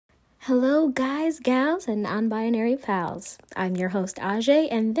Hello, guys, gals, and non binary pals. I'm your host, Ajay,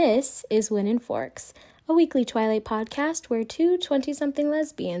 and this is Win and Forks, a weekly Twilight podcast where two 20-something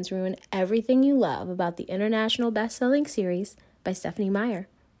lesbians ruin everything you love about the international best-selling series by Stephanie Meyer.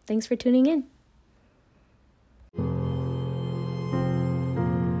 Thanks for tuning in.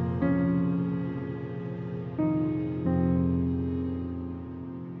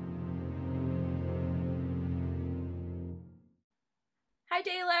 Hi,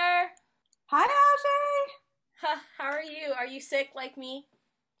 Taylor. Hi, Ajay. How are you? Are you sick like me?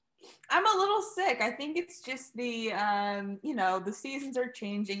 I'm a little sick. I think it's just the seasons are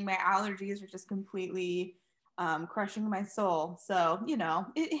changing. My allergies are just completely crushing my soul. So,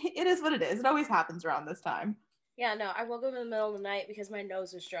 it is what it is. It always happens around this time. Yeah, no, I woke up in the middle of the night because my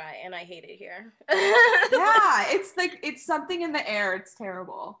nose was dry and I hate it here. Yeah, it's something in the air. It's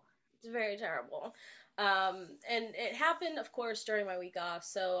terrible. It's very terrible. And it happened, of course, during my week off,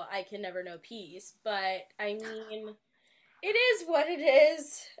 so I can never know peace. But I mean, it is what it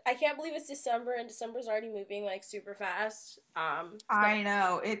is. I can't believe it's December, and December's already moving like super fast. I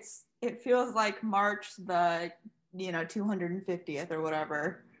know. It feels like March the 250th or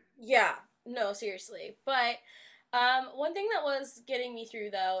whatever. Yeah, no, seriously. But one thing that was getting me through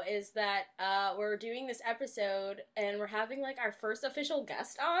though is that we're doing this episode and we're having like our first official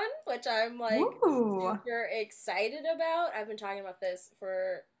guest on, which I'm like Ooh. super excited about. I've been talking about this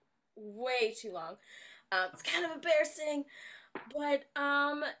for way too long. It's kind of embarrassing, but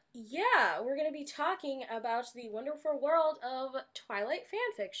yeah, we're gonna be talking about the wonderful world of Twilight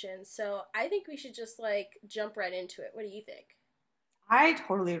fanfiction. So I think we should just like jump right into it. What do you think? I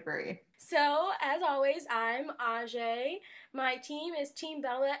totally agree. So, as always, I'm Ajay. My team is Team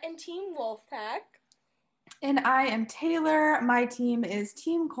Bella and Team Wolfpack. And I am Taylor. My team is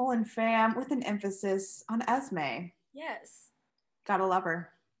Team Colin Fam with an emphasis on Esme. Yes, Gotta love her.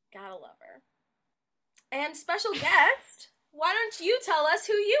 gotta love her. And special guest, why don't you tell us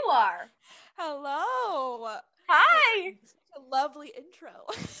who you are? Hello. Hi. A lovely intro.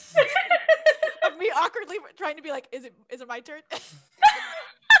 Of me awkwardly trying to be like, is it my turn?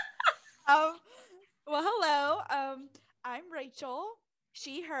 Well, hello. I'm Rachel,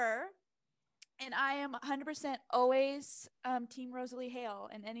 she, her, and I am 100% always Team Rosalie Hale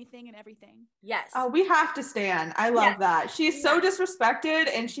in anything and everything. Yes. Oh, we have to stand. I love that. She's so disrespected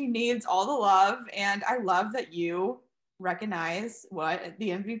and she needs all the love. And I love that you recognize what the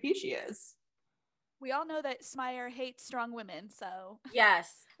MVP she is. We all know that Smire hates strong women, so.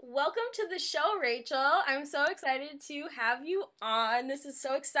 Yes. Welcome to the show, Rachel. I'm so excited to have you on. This is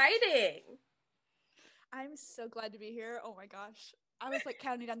so exciting. I'm so glad to be here. Oh my gosh. I was like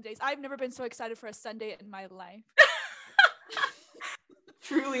counting down the days. I've never been so excited for a Sunday in my life.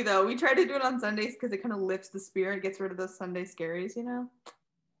 Truly, though, we try to do it on Sundays because it kind of lifts the spirit, gets rid of those Sunday scaries, Yeah.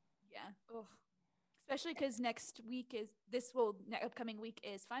 Ugh. Especially because upcoming week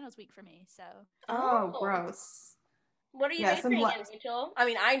is finals week for me. So. Oh, gross. What are you majoring in, Rachel? I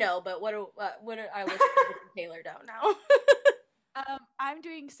mean, I know, but what are I wish Taylor don't know. I'm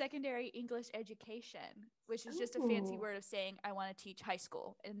doing secondary English education, which is just a fancy word of saying I want to teach high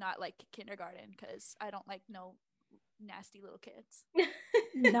school and not like kindergarten because I don't like no nasty little kids.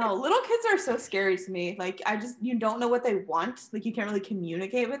 No, little kids are so scary to me. Like, you don't know what they want. Like, you can't really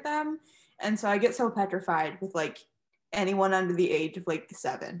communicate with them. And so I get so petrified with like anyone under the age of like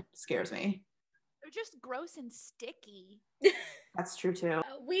 7. Scares me. They're just gross and sticky. That's true too.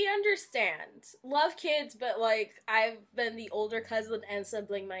 We understand. Love kids, but like I've been the older cousin and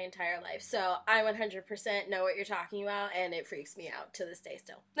sibling my entire life. So I 100% know what you're talking about and it freaks me out to this day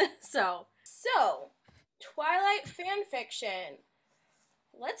still. So Twilight fanfiction.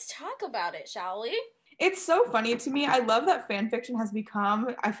 Let's talk about it, shall we? It's so funny to me. I love that fan fiction has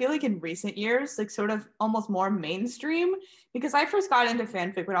become, I feel like in recent years, like sort of almost more mainstream because I first got into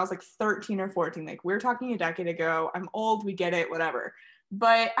fanfic when I was like 13 or 14. Like we're talking a decade ago. I'm old, we get it, whatever.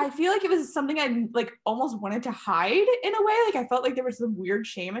 But I feel like it was something I like almost wanted to hide in a way. Like I felt like there was some weird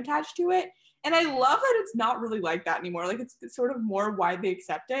shame attached to it. And I love that it's not really like that anymore. Like it's sort of more widely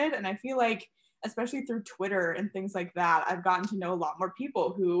accepted. And I feel like, especially through Twitter and things like that, I've gotten to know a lot more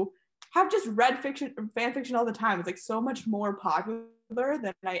people who have just read fan fiction all the time. It's like so much more popular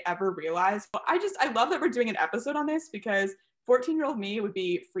than I ever realized. I love that we're doing an episode on this because 14-year-old me would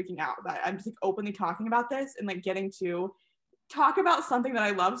be freaking out that I'm just like openly talking about this and like getting to talk about something that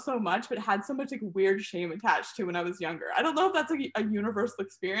I love so much but had so much like weird shame attached to when I was younger. I don't know if that's like a universal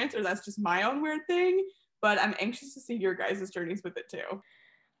experience or that's just my own weird thing, but I'm anxious to see your guys' journeys with it too.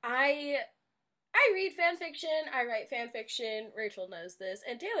 I read fan fiction, I write fan fiction. Rachel knows this,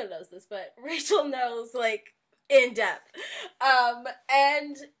 and Taylor knows this, but Rachel knows, like, in depth.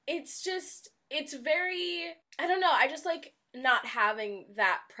 And it's very, I don't know, I just like not having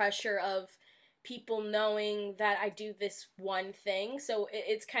that pressure of people knowing that I do this one thing. So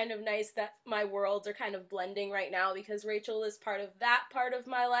it's kind of nice that my worlds are kind of blending right now, because Rachel is part of that part of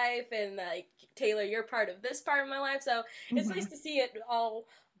my life, and like Taylor, you're part of this part of my life. So it's nice to see it all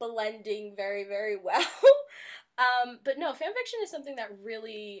blending very, very well. But no, fanfiction is something that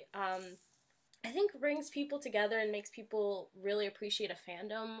really I think brings people together and makes people really appreciate a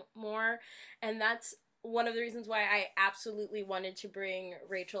fandom more. And that's one of the reasons why I absolutely wanted to bring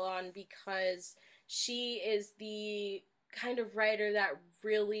Rachel on, because she is the kind of writer that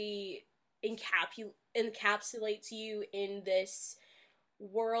really encapsulates you in this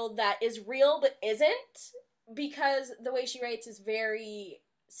world that is real but isn't, because the way she writes is very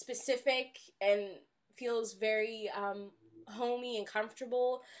specific and feels very homey and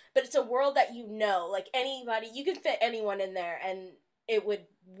comfortable, but it's a world that you know, like anybody, you can fit anyone in there and it would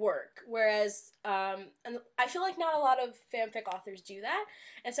work. Whereas and I feel like not a lot of fanfic authors do that,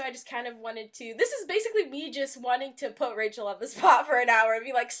 and so I just kind of wanted to, this is basically me just wanting to put Rachel on the spot for an hour and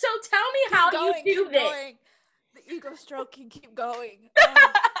be like, so tell me how you do this. Going. The ego stroking, keep going.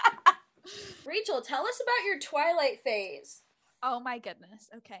 Rachel, tell us about your Twilight phase. Oh my goodness.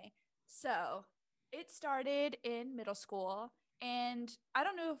 Okay. So it started in middle school, and I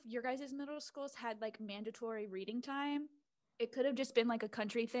don't know if your guys' middle schools had like mandatory reading time. It could have just been like a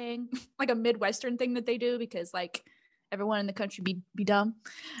country thing, like a Midwestern thing that they do, because like everyone in the country be dumb.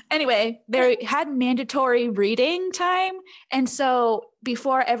 Anyway, they had mandatory reading time. And so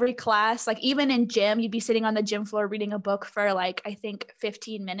before every class, like even in gym, you'd be sitting on the gym floor reading a book for like, I think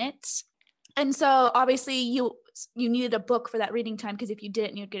 15 minutes. And so obviously you needed a book for that reading time, because if you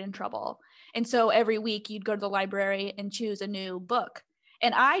didn't, you'd get in trouble. And so every week you'd go to the library and choose a new book.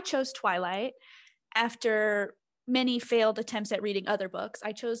 And I chose Twilight after many failed attempts at reading other books.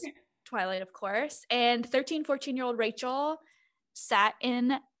 I chose Twilight, of course. And 13, 14-year-old Rachel sat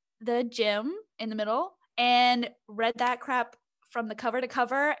in the gym in the middle and read that crap from the cover to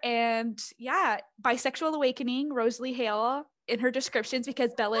cover. And yeah, bisexual awakening, Rosalie Hale in her descriptions,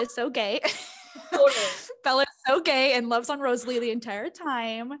 because Bella is so gay. Totally. Bella is so gay and loves on Rosalie the entire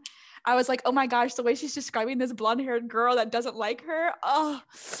time. I was like, oh my gosh, the way she's describing this blonde-haired girl that doesn't like her. Oh,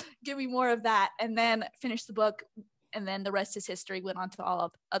 give me more of that. And then finished the book, and then the rest is history, went on to all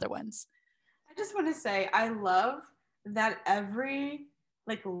of other ones. I just want to say, I love that every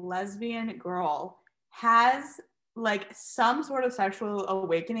like lesbian girl has like some sort of sexual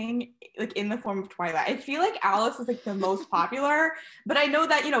awakening, like in the form of Twilight. I feel like Alice is like the most popular, but I know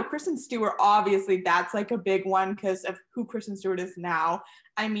that, you know, Kristen Stewart, obviously that's like a big one because of who Kristen Stewart is now.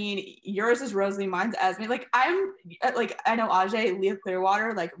 I mean, yours is Rosalie, mine's Esme. Like I'm like, I know Ajay, Leah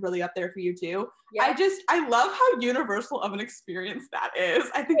Clearwater, like really up there for you too. Yeah. I love how universal of an experience that is.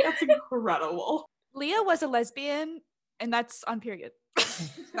 I think that's incredible. Leah was a lesbian, and that's on period.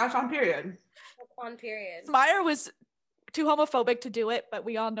 That's on period. On period. Meyer was too homophobic to do it, but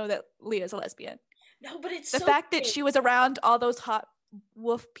we all know that Leah's a lesbian. No, but it's the fact that she was around all those hot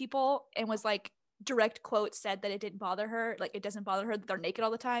wolf people and was like, direct quote said that it didn't bother her, like it doesn't bother her that they're naked all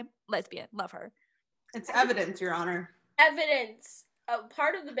the time. Lesbian, love her. It's evidence, Your Honor. Evidence.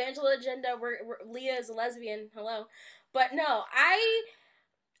 Part of the Bangela agenda where Leah is a lesbian. Hello, but no,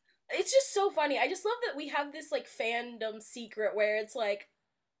 it's just so funny. I just love that we have this like fandom secret where it's like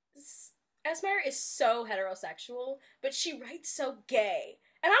Esmire is so heterosexual, but she writes so gay.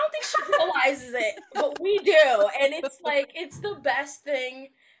 And I don't think she realizes it, but we do. And it's like, it's the best thing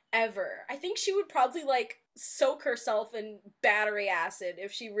ever. I think she would probably like soak herself in battery acid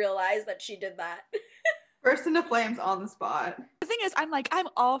if she realized that she did that. Burst into flames on the spot. The thing is, I'm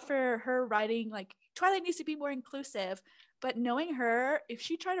all for her writing, like, Twilight needs to be more inclusive, but knowing her, if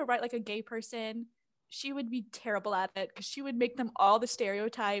she tried to write like a gay person, she would be terrible at it, because she would make them all the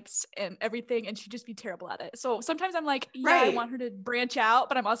stereotypes and everything, and she'd just be terrible at it. So sometimes I'm like, yeah, right. I want her to branch out,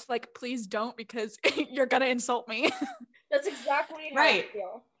 but I'm also like, please don't, because you're gonna insult me. That's exactly how right. I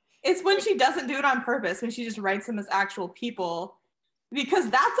feel. It's when she doesn't do it on purpose, when she just writes them as actual people, because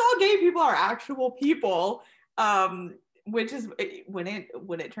that's all gay people are, actual people, which is when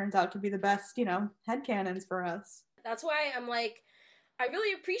it turns out to be the best, you know, headcanons for us. That's why I'm like, I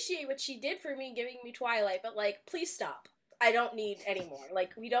really appreciate what she did for me, giving me Twilight, but like, please stop. I don't need any more.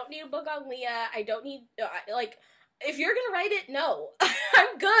 Like, we don't need a book on Leah. I don't need, like, if you're gonna write it, no.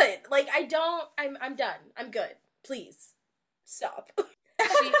 I'm good. Like, I'm done. I'm good. Please stop.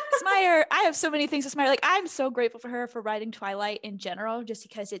 Smire, I have so many things to Smire. Like, I'm so grateful for her for writing Twilight in general, just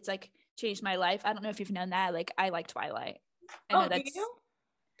because it's like changed my life. I don't know if you've known that. Like, I like Twilight. Do you?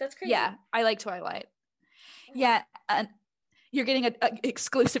 That's crazy. Yeah, I like Twilight. Yeah, you're getting an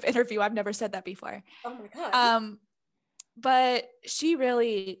exclusive interview. I've never said that before. Oh my god. But she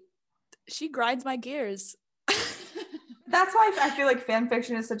grinds my gears. That's why I feel like fan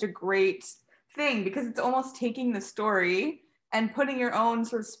fiction is such a great thing, because it's almost taking the story and putting your own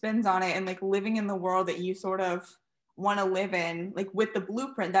sort of spins on it and like living in the world that you sort of want to live in, like with the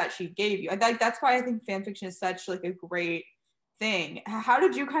blueprint that she gave you. That's why I think fan fiction is such like a great thing. How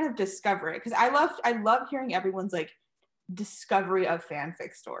did you kind of discover it? Because I love hearing everyone's like discovery of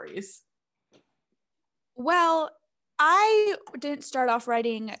fanfic stories. Well, I didn't start off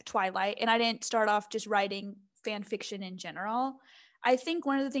writing Twilight, and I didn't start off just writing fan fiction in general. I think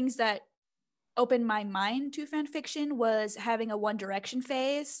one of the things that opened my mind to fan fiction was having a One Direction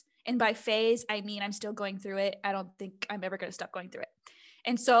phase. And by phase, I mean I'm still going through it. I don't think I'm ever going to stop going through it.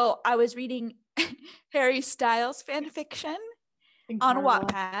 And so I was reading Harry Styles fan fiction on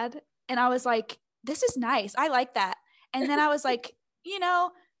Wattpad, and I was like, this is nice. I like that. And then I was like,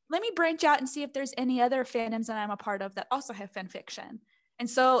 let me branch out and see if there's any other fandoms that I'm a part of that also have fan fiction. And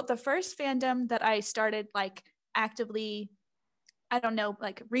so the first fandom that I started like actively, I don't know,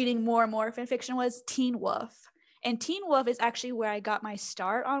 like reading more and more fan fiction was Teen Wolf. And Teen Wolf is actually where I got my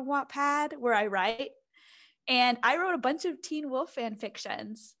start on Wattpad, where I write. And I wrote a bunch of Teen Wolf fan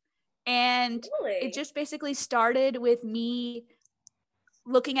fictions. And it just basically started with me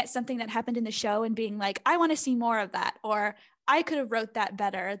looking at something that happened in the show and being like, I want to see more of that. Or I could have wrote that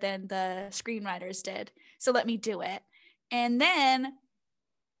better than the screenwriters did. So let me do it. And then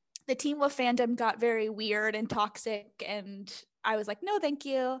the Teen Wolf fandom got very weird and toxic. And I was like, no, thank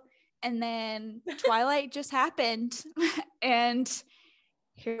you. And then Twilight just happened. And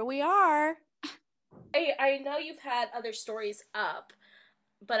here we are. I know you've had other stories up,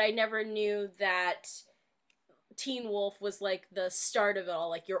 but I never knew that Teen Wolf was like the start of it all,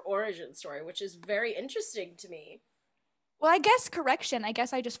 like your origin story, which is very interesting to me. Well, I guess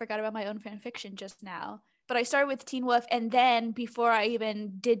I just forgot about my own fan fiction just now. But I started with Teen Wolf, and then before I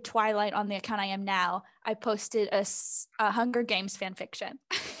even did Twilight on the account I am now, I posted a Hunger Games fan fiction.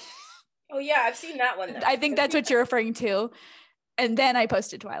 Oh yeah, I've seen that one though. I think that's what you're referring to. And then I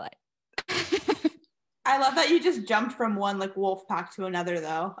posted Twilight. I love that you just jumped from one like wolf pack to another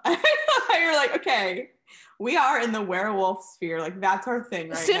though. You're like, okay, we are in the werewolf sphere. Like that's our thing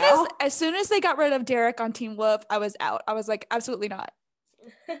right now. As soon as they got rid of Derek on Teen Wolf, I was out. I was like, absolutely not.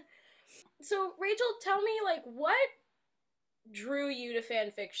 So Rachel, tell me like what drew you to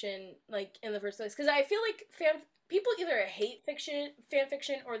fan fiction like in the first place? Because I feel like people either hate fan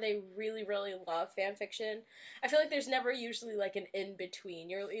fiction, or they really, really love fan fiction. I feel like there's never usually like an in between.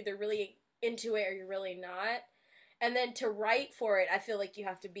 You're either really into it or you're really not. And then to write for it, I feel like you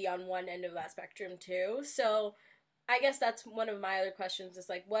have to be on one end of that spectrum too. So I guess that's one of my other questions is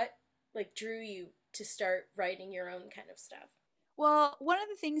like what like drew you to start writing your own kind of stuff? Well, one of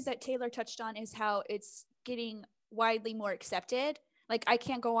the things that Taylor touched on is how it's getting widely more accepted. Like I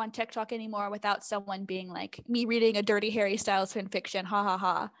can't go on TikTok anymore without someone being like me reading a Dirty Harry Styles fan fiction, ha ha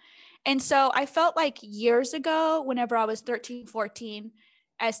ha. And so I felt like years ago, whenever I was 13, 14,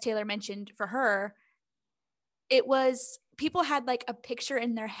 as Taylor mentioned for her, it was people had like a picture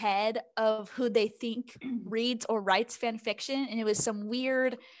in their head of who they think reads or writes fan fiction. And it was some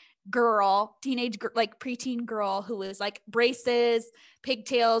weird girl, like preteen girl who was like braces,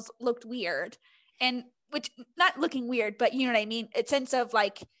 pigtails, looked weird. And which not looking weird, but you know what I mean? A sense of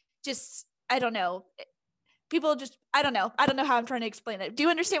like, just, I don't know. People just, I don't know how I'm trying to explain it. Do you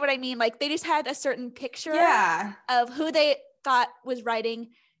understand what I mean? Like they just had a certain picture of who they thought was writing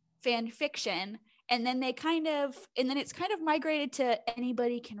fan fiction. And then it's kind of migrated to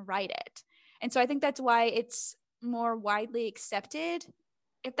anybody can write it. And so I think that's why it's more widely accepted,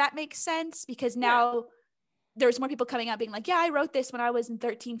 if that makes sense, because now there's more people coming out being like, yeah, I wrote this when I was in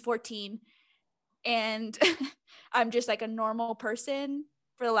 13, 14. And I'm just like a normal person,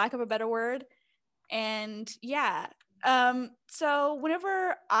 for the lack of a better word. And yeah. So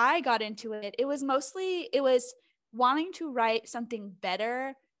whenever I got into it, it was wanting to write something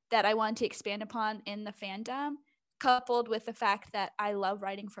better that I wanted to expand upon in the fandom, coupled with the fact that I love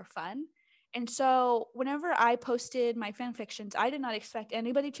writing for fun. And so whenever I posted my fan fictions, I did not expect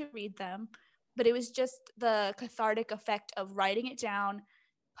anybody to read them, but it was just the cathartic effect of writing it down,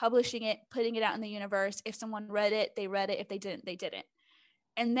 publishing it, putting it out in the universe. If someone read it, they read it. If they didn't, they didn't.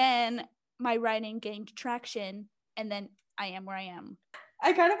 And then my writing gained traction, and then I am where I am.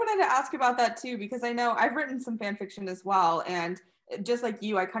 I kind of wanted to ask about that too, because I know I've written some fan fiction as well. And just like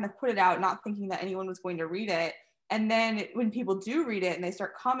you, I kind of put it out not thinking that anyone was going to read it. And then when people do read it and they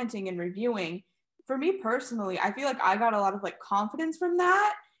start commenting and reviewing, for me personally, I feel like I got a lot of like confidence from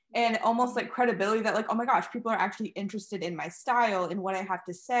that. and almost like credibility that like, oh my gosh, people are actually interested in my style and what I have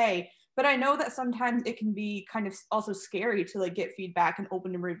to say. But I know that sometimes it can be kind of also scary to like get feedback and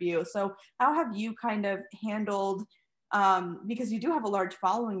open to review. So how have you kind of handled, because you do have a large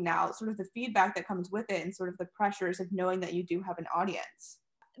following now, sort of the feedback that comes with it and sort of the pressures of knowing that you do have an audience?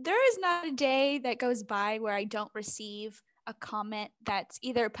 There is not a day that goes by where I don't receive a comment that's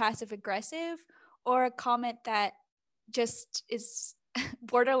either passive aggressive or a comment that just is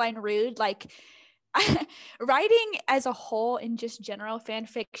borderline rude. Like writing as a whole in just general fan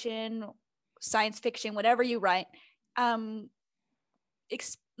fiction, science fiction, whatever you write,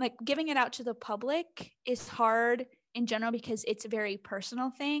 like giving it out to the public is hard in general because it's a very personal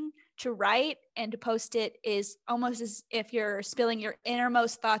thing to write, and to post it is almost as if you're spilling your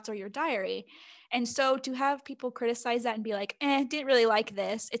innermost thoughts or your diary. And so to have people criticize that and be like, didn't really like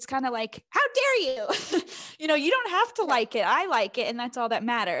this, it's kind of like, how dare you? You don't have to like it. I like it, and that's all that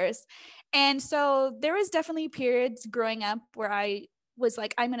matters. And so there was definitely periods growing up where I was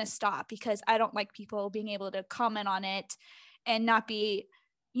like, I'm going to stop because I don't like people being able to comment on it and not be,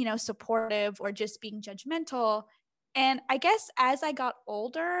 supportive or just being judgmental. And I guess as I got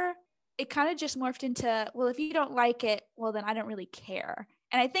older, it kind of just morphed into, well, if you don't like it, well, then I don't really care.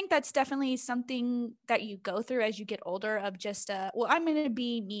 And I think that's definitely something that you go through as you get older of just, well, I'm going to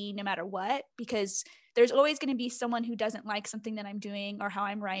be me no matter what, because there's always going to be someone who doesn't like something that I'm doing or how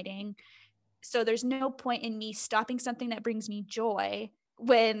I'm writing. So there's no point in me stopping something that brings me joy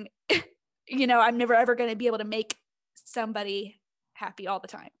when, I'm never ever going to be able to make somebody happy all the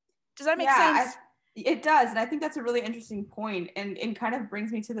time. Does that make sense? It does. And I think that's a really interesting point, and kind of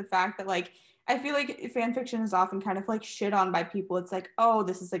brings me to the fact that like, I feel like fan fiction is often kind of like shit on by people. It's like, oh,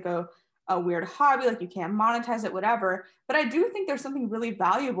 this is like a weird hobby, like you can't monetize it, whatever. But I do think there's something really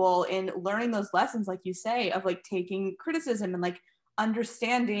valuable in learning those lessons, like you say, of like taking criticism and like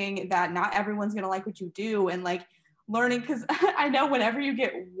understanding that not everyone's going to like what you do, and like learning, because I know whenever you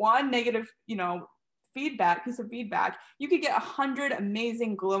get one negative, piece of feedback, you could get 100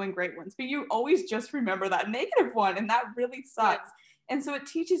 amazing glowing great ones, but you always just remember that negative one, and that really sucks. Yeah. And so it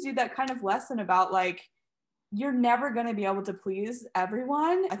teaches you that kind of lesson about like, you're never going to be able to please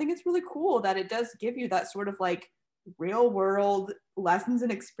everyone. I think it's really cool that it does give you that sort of like real world lessons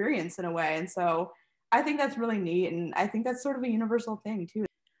and experience in a way. And so I think that's really neat, and I think that's sort of a universal thing too.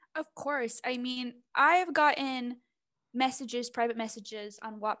 Of course. I mean, I've gotten private messages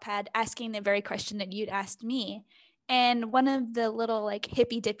on Wattpad asking the very question that you'd asked me. And one of the little like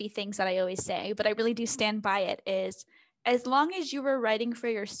hippy dippy things that I always say, but I really do stand by it, is as long as you are writing for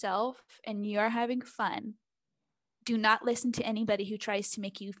yourself and you are having fun, do not listen to anybody who tries to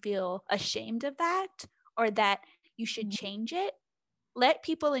make you feel ashamed of that or that you should change it. Let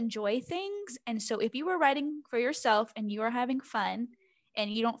people enjoy things. And so if you are writing for yourself and you are having fun, and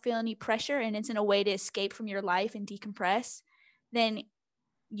you don't feel any pressure and it's in a way to escape from your life and decompress, then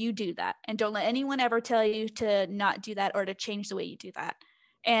you do that. And don't let anyone ever tell you to not do that or to change the way you do that.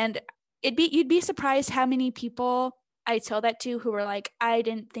 And you'd be surprised how many people I tell that to who are like, I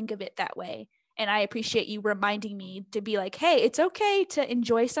didn't think of it that way. And I appreciate you reminding me to be like, hey, it's okay to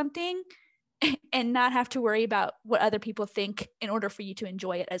enjoy something and not have to worry about what other people think in order for you to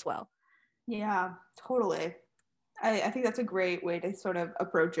enjoy it as well. Yeah, totally. I think that's a great way to sort of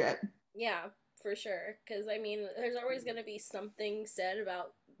approach it. Yeah, for sure. Because, I mean, there's always going to be something said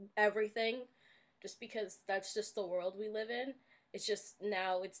about everything just because that's just the world we live in. It's just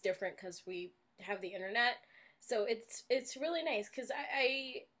now it's different because we have the internet. So it's really nice because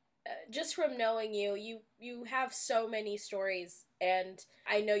I just from knowing you have so many stories, and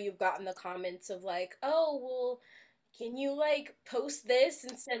I know you've gotten the comments of like, oh, well, can you like post this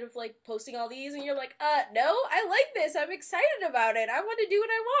instead of like posting all these? And you're like, no, I like this. I'm excited about it. I want to do what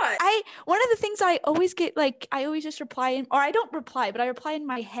I want. One of the things I always get, like, I always just reply in, or I don't reply, but I reply in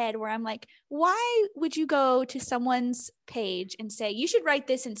my head where I'm like, why would you go to someone's page and say, you should write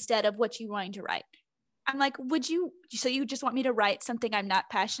this instead of what you're wanting to write? I'm like, so you just want me to write something I'm not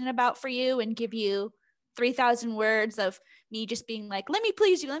passionate about for you and give you 3,000 words of me just being like, let me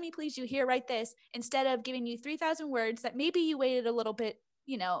please you, here, write this, instead of giving you 3,000 words that maybe you waited a little bit,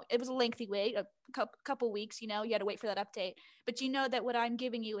 it was a lengthy wait, a couple weeks, you had to wait for that update. But that what I'm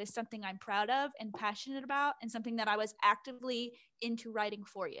giving you is something I'm proud of and passionate about and something that I was actively into writing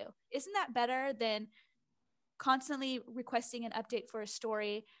for you. Isn't that better than constantly requesting an update for a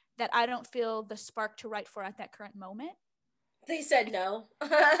story that I don't feel the spark to write for at that current moment? They said no.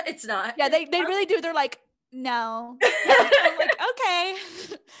 It's not. Yeah, they really do. They're like, no. I'm like, okay.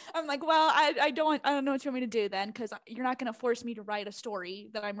 I'm like, well, I don't know what you want me to do then, because you're not going to force me to write a story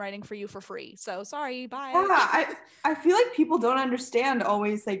that I'm writing for you for free. So sorry, bye. Yeah, I feel like people don't understand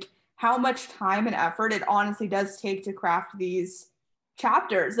always like how much time and effort it honestly does take to craft these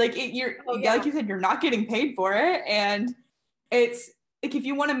chapters. Like like you said, you're not getting paid for it, and it's like if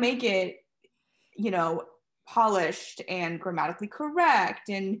you want to make it, you know, polished and grammatically correct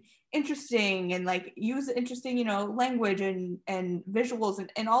and interesting and like use interesting, you know, language and visuals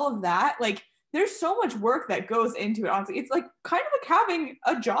and all of that, like there's so much work that goes into it. Honestly, it's like kind of like having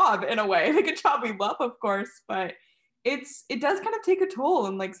a job in a way, like a job we love, of course, but it does kind of take a toll,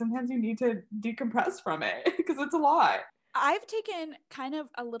 and like sometimes you need to decompress from it because it's a lot. I've taken kind of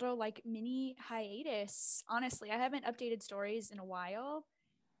a little like mini hiatus. Honestly, I haven't updated stories in a while,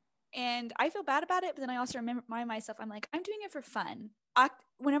 and I feel bad about it. But then I also remind myself, I'm like, I'm doing it for fun.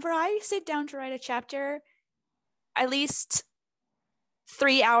 Whenever I sit down to write a chapter, at least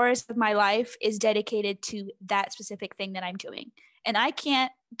 3 hours of my life is dedicated to that specific thing that I'm doing. And I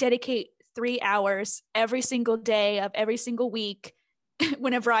can't dedicate 3 hours every single day of every single week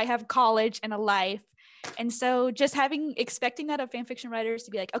whenever I have college and a life. And so just expecting that of fanfiction writers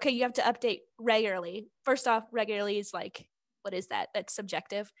to be like, okay, you have to update regularly. First off, regularly is like, what is that? That's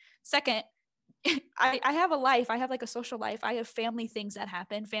subjective. Second, I have a life. I have like a social life. I have family things that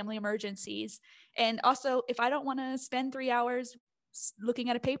happen, family emergencies. And also, if I don't want to spend 3 hours looking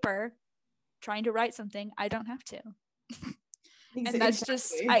at a paper trying to write something, I don't have to. And that's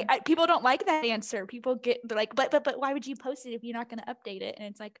just people don't like that answer. They're like, but why would you post it if you're not going to update it? And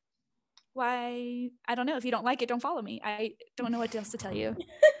it's like, why? I don't know. If you don't like it, don't follow me. I don't know what else to tell you.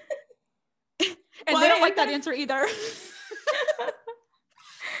 And they don't like that answer either.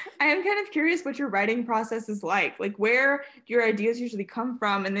 I am kind of curious what your writing process is like. Like, where do your ideas usually come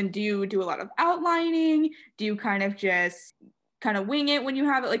from? And then do you do a lot of outlining? Do you kind of just kind of wing it when you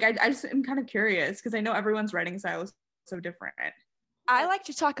have it? Like, I just am kind of curious because I know everyone's writing style is so different. I like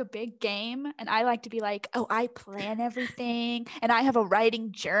to talk a big game, and I like to be like, oh, I plan everything, and I have a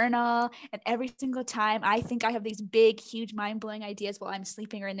writing journal, and every single time I think I have these big, huge, mind-blowing ideas while I'm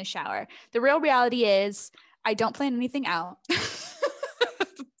sleeping or in the shower. The real reality is I don't plan anything out.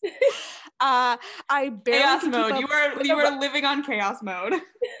 I barely chaos mode. You are living on chaos mode.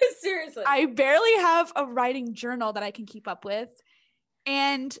 Seriously. I barely have a writing journal that I can keep up with.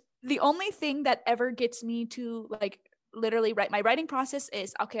 And the only thing that ever gets me to like literally write, my writing process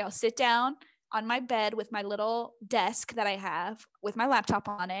is, okay, I'll sit down on my bed with my little desk that I have with my laptop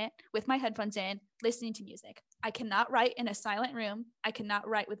on it, with my headphones in, listening to music. I cannot write in a silent room. I cannot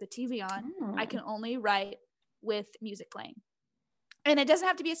write with the TV on. I can only write with music playing. And it doesn't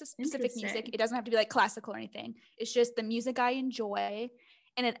have to be a specific music. It doesn't have to be like classical or anything. It's just the music I enjoy.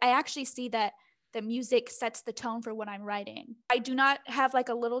 And I actually see that the music sets the tone for what I'm writing. I do not have like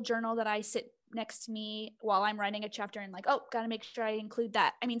a little journal that I sit next to me while I'm writing a chapter and like, oh, gotta make sure I include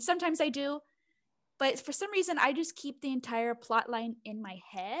that. I mean, sometimes I do, but for some reason, I just keep the entire plot line in my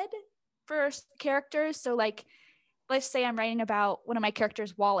head for characters. So like, let's say I'm writing about one of my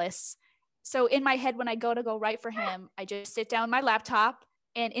characters, Wallace. So in my head, when I go write for him, I just sit down my laptop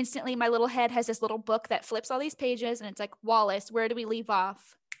and instantly my little head has this little book that flips all these pages and it's like, Wallace, where do we leave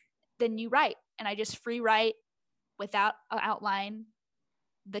off? Then you write. And I just free write without an outline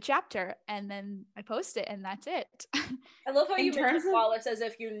the chapter and then I post it and that's it. I love how you mentioned Wallace as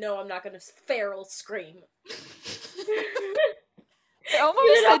if you know I'm not going to feral scream. I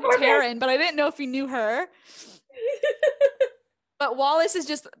almost said Taryn, but I didn't know if you knew her. But Wallace is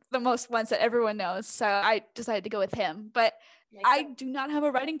just the most ones that everyone knows. So I decided to go with him. But I do not have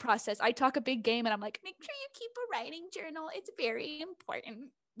a writing process. I talk a big game and I'm like, make sure you keep a writing journal. It's very important.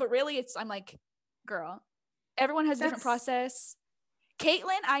 But really, I'm like, girl, everyone has a different process.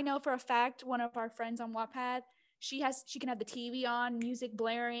 Caitlin, I know for a fact, one of our friends on Wattpad, she can have the TV on, music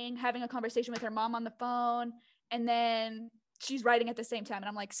blaring, having a conversation with her mom on the phone, and then she's writing at the same time. And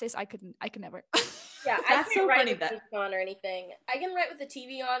I'm like, sis, I could never. Yeah, I can't write with music on or anything. I can write with the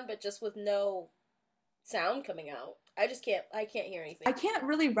TV on, but just with no sound coming out. I can't hear anything. I can't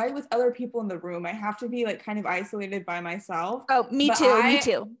really write with other people in the room. I have to be like kind of isolated by myself. Oh, me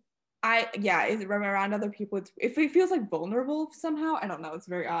too. Is around other people. If it feels like vulnerable somehow, I don't know. It's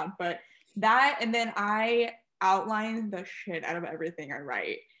very odd, but that, and then I outline the shit out of everything I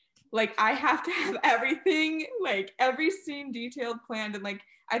write. Like I have to have everything, like every scene detailed, planned, and like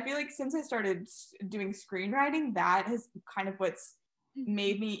I feel like since I started doing screenwriting, that has kind of what's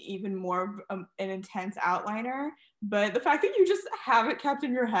made me even more of an intense outliner. But the fact that you just have it kept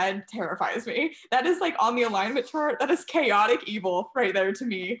in your head terrifies me. That is like on the alignment chart. That is chaotic evil right there to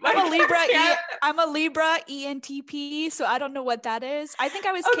me. Like, I'm a Libra. I'm a Libra ENTP, so I don't know what that is. I think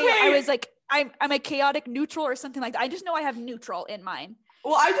I was. Okay. I was like, I'm a chaotic neutral or something like that. I just know I have neutral in mine.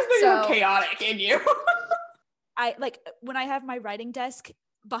 Well, I just know you have chaotic in you. I like when I have my writing desk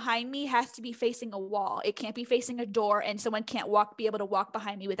behind me has to be facing a wall. It can't be facing a door, and someone can't be able to walk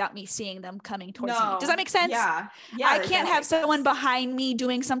behind me without me seeing them coming towards me. Does that make sense? Yeah. I can't have someone behind me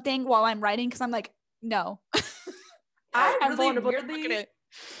doing something while I'm writing because I'm like, no. I'm vulnerable.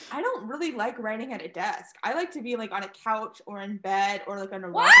 I don't really like writing at a desk. I like to be like on a couch or in bed or like on a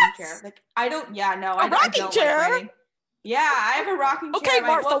rocking chair. Like I don't. Yeah, no, I don't chair? like writing. Yeah, I have a rocking chair. Okay,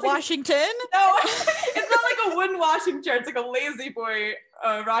 Martha Washington. No, it's not like a wooden washing chair. It's like a lazy boy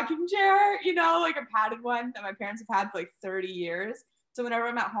rocking chair, you know, like a padded one that my parents have had for like 30 years. So whenever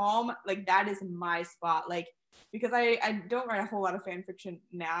I'm at home, like that is my spot. Like, because I don't write a whole lot of fan fiction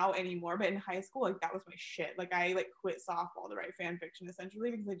now anymore, but in high school, like that was my shit. Like I like quit softball to write fan fiction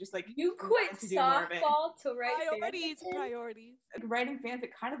essentially because I just like you quit softball to write priorities. Like, writing fanfic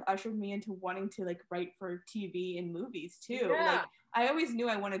kind of ushered me into wanting to like write for TV and movies too. Yeah. Like I always knew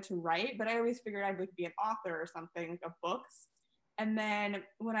I wanted to write, but I always figured I'd like be an author or something, like of books. And then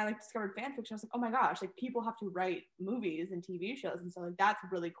when I like discovered fan fiction, I was like, oh my gosh, like people have to write movies and TV shows, and so like that's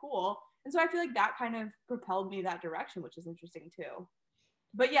really cool. And so I feel like that kind of propelled me that direction, which is interesting too.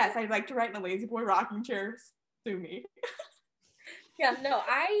 But yes, I'd like to write in a lazy boy rocking chair. Sue me. Yeah, no,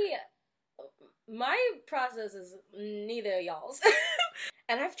 my process is neither of y'all's.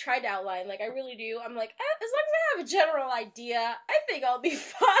 And I've tried to outline, like I really do. I'm like, as long as I have a general idea, I think I'll be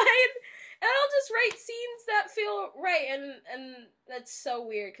fine. And I'll just write scenes that feel right, and that's so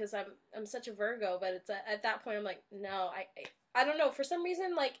weird because I'm such a Virgo, but it's at that point I'm like, no, I don't know, for some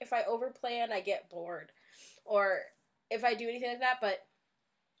reason, like if I overplan, I get bored, or if I do anything like that. But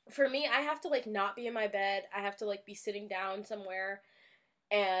for me, I have to like not be in my bed. I have to like be sitting down somewhere,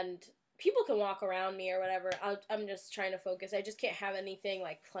 and people can walk around me or whatever. I'm just trying to focus. I just can't have anything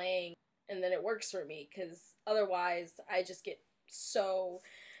like playing, and then it works for me because otherwise I just get so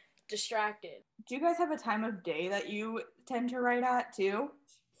distracted. Do you guys have a time of day that you tend to write at too?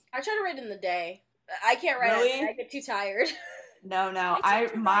 I try to write in the day. I can't write really? I get too tired. No. Exactly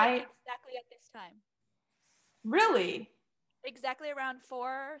at this time. Really? Exactly around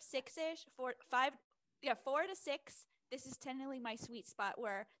 4, 6-ish, 4, 5, 4 to 6. This is technically my sweet spot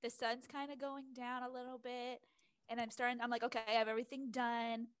where the sun's kind of going down a little bit, and I'm like, okay, I have everything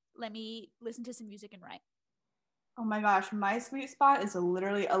done. Let me listen to some music and write. Oh my gosh, my sweet spot is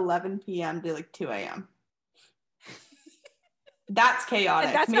literally 11 p.m. to like 2 a.m. That's chaotic.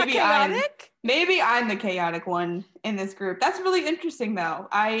 And that's maybe not chaotic? Maybe I'm the chaotic one in this group. That's really interesting though.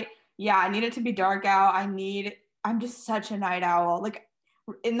 I need it to be dark out. I'm just such a night owl. Like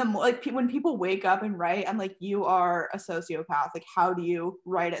when people wake up and write, I'm like, you are a sociopath. Like, how do you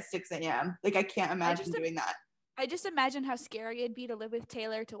write at 6 a.m.? Like, I can't imagine doing that. I just imagine how scary it'd be to live with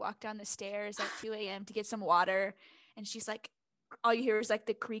Taylor, to walk down the stairs at 2 a.m. to get some water. And she's like, all you hear is like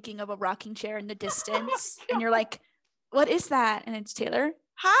the creaking of a rocking chair in the distance. And you're like, what is that? And it's Taylor.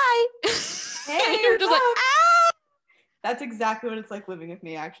 Hi. Hey, and you're just like, ah. That's exactly what it's like living with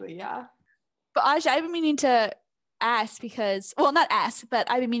me, actually. Yeah. But Aja, I've been meaning to ask because, well, not ask, but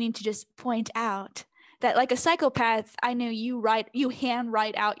I've been meaning to just point out that like a psychopath, I know you hand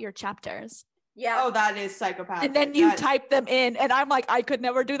write out your chapters. Yeah. Oh, that is psychopathic. And then you type them in, and I'm like, I could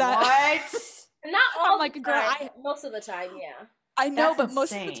never do that. What? Not all the time. Most of the time, yeah. I know, but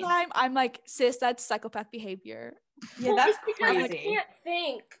most of the time, I'm like, sis, that's psychopath behavior. Yeah, that's crazy. I can't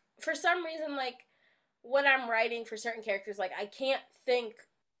think. For some reason, like, when I'm writing for certain characters, like, I can't think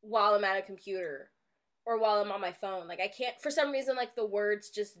while I'm at a computer or while I'm on my phone. Like, I can't, for some reason, like, the words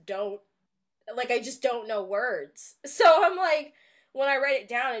just don't, like, I just don't know words. So I'm like, when I write it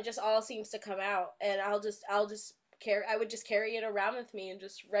down, it just all seems to come out, and I would just carry it around with me and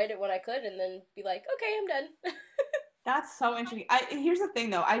just write it when I could, and then be like, okay, I'm done. That's so interesting. Here's the thing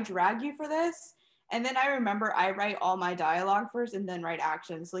though, I drag you for this, and then I remember I write all my dialogue first and then write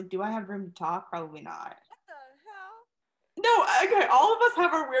actions. Like, do I have room to talk? Probably not. What the hell? No, okay, all of us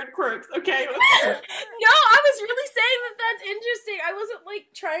have our weird quirks, okay? No, I was really saying that's interesting. I wasn't, like,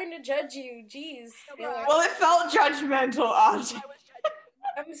 trying to judge you. Jeez. Well, it felt judgmental, Aja.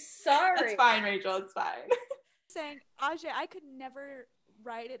 I'm sorry. It's fine, Rachel, it's fine. Saying, Aja, I could never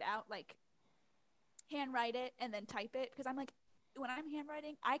write it out, like, handwrite it and then type it, because I'm like, when I'm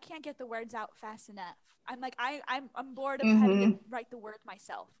handwriting, I can't get the words out fast enough. I'm like, I'm bored of having to write the words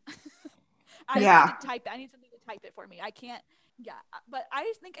myself. I need to type it. I need something to type it for me. I can't. Yeah, but I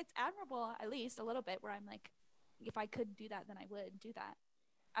just think it's admirable, at least a little bit, where I'm like, if I could do that, then I would do that.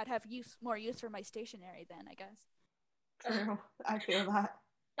 I'd have more use for my stationery then, I guess. True. I feel that.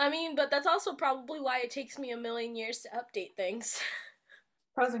 I mean, but that's also probably why it takes me a million years to update things.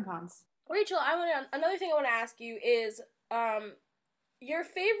 Pros and cons. Rachel, another thing I want to ask you is, your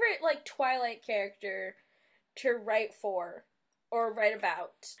favorite like Twilight character to write for or write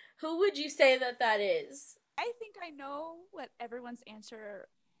about. Who would you say that is? I think I know what everyone's answer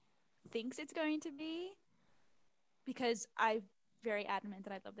thinks it's going to be, because I'm very adamant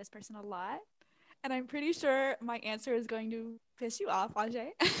that I love this person a lot. And I'm pretty sure my answer is going to piss you off, Ajay.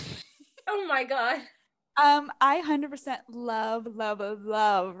 Oh my god. I 100%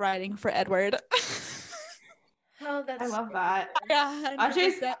 love writing for Edward. Oh, that's I love that. I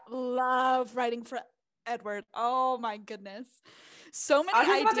 100% love writing for Edward. Oh my goodness. So many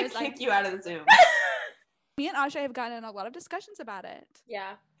Ajay's about to ideas. kick you out of the Zoom. Me and Ajay have gotten in a lot of discussions about it.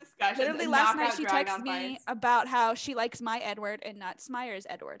 Yeah. Literally last night she texted me about how she likes my Edward and not Smyer's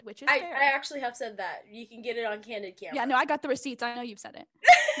Edward, which is fair. I actually have said that. You can get it on Candid Camera. Yeah, no, I got the receipts. I know you've said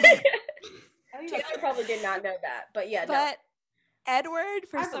it. Taylor probably did not know that, but yeah, but no. Edward,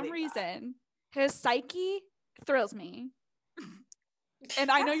 for some reason, his psyche thrills me. And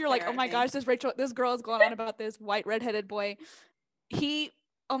I know you're like, oh my gosh, this girl is going on about this white redheaded boy.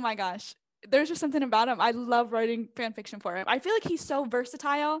 Oh my gosh, there's just something about him. I love writing fan fiction for him. I feel like he's so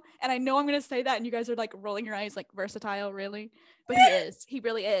versatile, and I know I'm gonna say that, and you guys are like rolling your eyes, like, versatile, really? But he is. He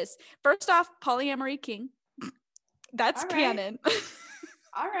really is. First off, polyamory king. That's canon.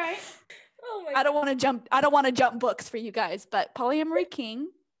 All right. Oh my I don't want to jump books for you guys, but polyamory king.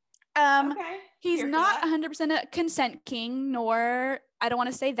 Okay. He's not 100% a consent king, nor, I don't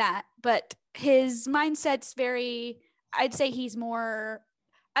want to say that, but his mindset's very, I'd say he's more,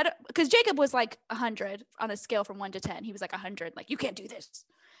 because Jacob was like 100 on a scale from 1 to 10. He was like 100, like, you can't do this.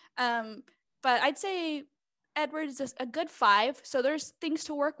 But I'd say Edward is a good 5, so there's things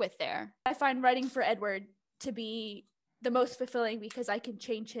to work with there. I find writing for Edward to be the most fulfilling because I can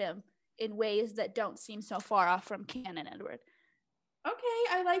change him in ways that don't seem so far off from canon Edward. Okay,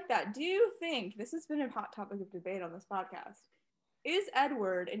 I like that. Do you think, this has been a hot topic of debate on this podcast, is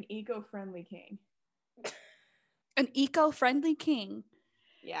Edward an eco-friendly king? An eco-friendly king?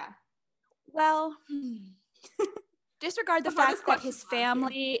 Yeah. Well, disregard the fact that his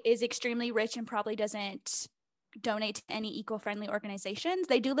family is extremely rich and probably doesn't donate to any eco-friendly organizations.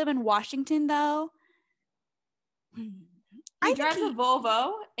 They do live in Washington, though. He drives a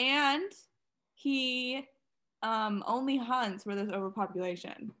Volvo, and he only hunts where there's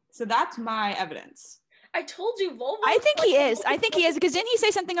overpopulation. So that's my evidence. I told you, Volvo. I think he is. I think he is, because didn't he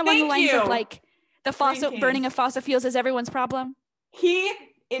say something along the lines of like the burning of fossil fuels is everyone's problem? He,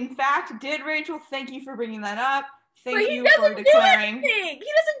 in fact, did. Rachel, thank you for bringing that up. Thank you for declaring. He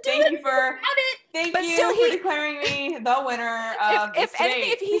doesn't do anything about it. Thank you for declaring me the winner of if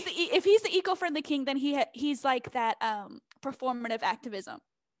anything, if he's the eco-friendly king, then he's like that performative activism.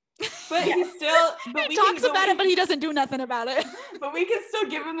 But he's still. But he talks about it, but he doesn't do nothing about it. But we can still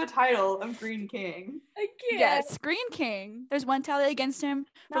give him the title of Green King. I can't. Yes, Green King. There's one tally against him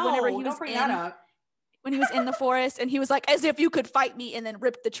for whenever he was when he was in the forest, and he was like, "As if you could fight me," and then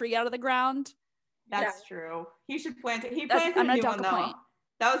ripped the tree out of the ground. That's true. He should plant it. He planted a new one, though. Point.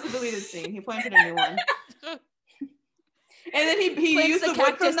 That was the deleted scene. He planted a new one. And then he used the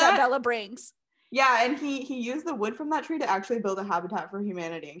wood from that. Bella brings. Yeah, and he used the wood from that tree to actually build a habitat for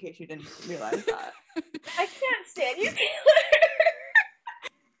humanity, in case you didn't realize that. I can't stand you, Taylor.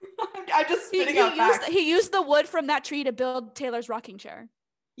 I'm just spitting out facts. He used the wood from that tree to build Taylor's rocking chair.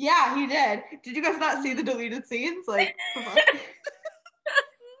 Yeah, he did. Did you guys not see the deleted scenes? Like, another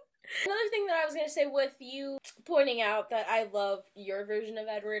thing that I was going to say with you pointing out that I love your version of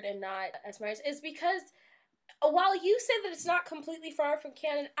Edward and not Esmer's is because while you say that it's not completely far from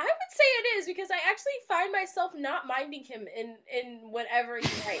canon, I would say it is, because I actually find myself not minding him in whatever he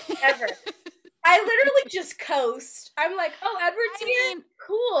writes, ever. I literally just coast. I'm like, oh, Edward's here?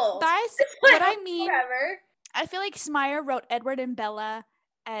 Cool. That's what I mean. Whatever. I feel like Smyer wrote Edward and Bella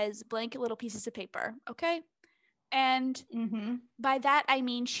as blank little pieces of paper, okay? And by that, I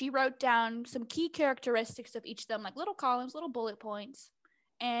mean she wrote down some key characteristics of each of them, like little columns, little bullet points,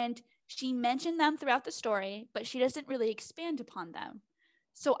 and she mentioned them throughout the story, but she doesn't really expand upon them.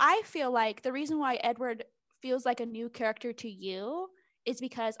 So I feel like the reason why Edward feels like a new character to you is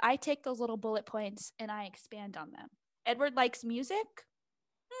because I take those little bullet points and I expand on them. Edward likes music.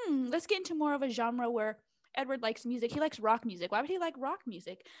 Let's get into more of a genre where Edward likes music. He likes rock music. Why would he like rock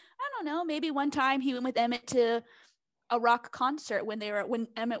music? I don't know. Maybe one time he went with Emmett to a rock concert when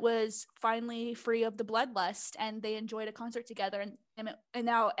Emmett was finally free of the bloodlust, and they enjoyed a concert together, and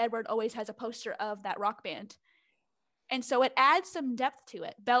now Edward always has a poster of that rock band. And so it adds some depth to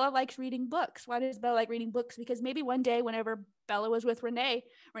it. Bella likes reading books. Why does Bella like reading books? Because maybe one day, whenever Bella was with Renee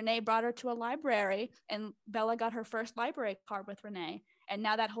brought her to a library, and Bella got her first library card with Renee. And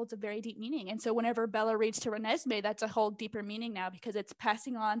now that holds a very deep meaning. And so whenever Bella reads to Renesmee, that's a whole deeper meaning now, because it's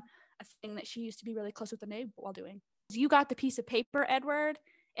passing on a thing that she used to be really close with Renee while doing. You got the piece of paper, Edward,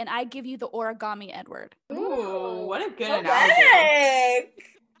 and I give you the origami, Edward. Ooh, what a good analogy.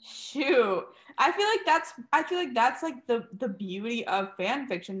 Shoot. I feel like that's like the beauty of fan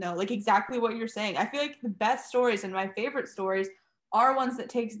fiction, though. Like exactly what you're saying. I feel like the best stories and my favorite stories are ones that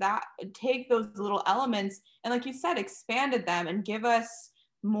take those little elements and, like you said, expanded them and give us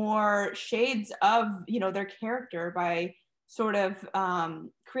more shades of, you know, their character by sort of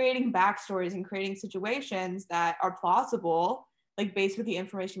creating backstories and creating situations that are plausible, like based with the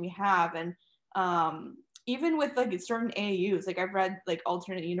information we have. And even with like certain AUs, like I've read like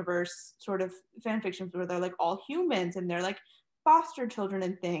alternate universe sort of fan fictions where they're like all humans and they're like foster children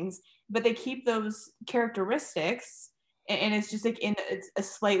and things, but they keep those characteristics and it's just like it's a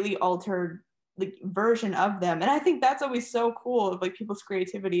slightly altered like version of them. And I think that's always so cool of like people's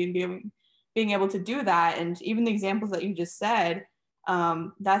creativity and being able to do that. And even the examples that you just said,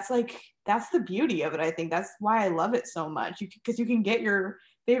 that's the beauty of it. I think that's why I love it so much, because you can get your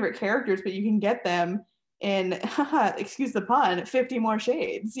favorite characters, but you can get them in excuse the pun, 50 more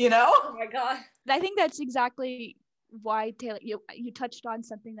shades, you know? Oh my god. I think that's exactly why, Taylor, you touched on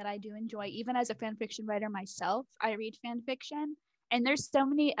something that I do enjoy. Even as a fan fiction writer myself, I read fan fiction, and there's so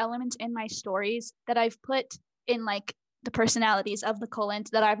many elements in my stories that I've put in like the personalities of the Cullens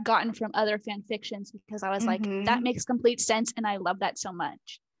that I've gotten from other fan fictions, because I was like, that makes complete sense, and I love that so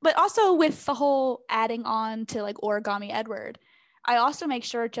much. But also with the whole adding on to like origami Edward, I also make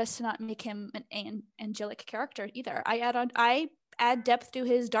sure just to not make him an angelic character either. I add depth to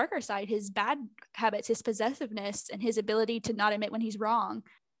his darker side, his bad habits, his possessiveness, and his ability to not admit when he's wrong.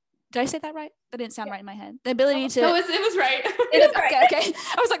 Did I say that right? That didn't sound right in my head. The ability to... No, it was right. Okay.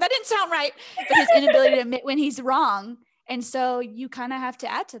 I was like, that didn't sound right. But his inability to admit when he's wrong. And so you kind of have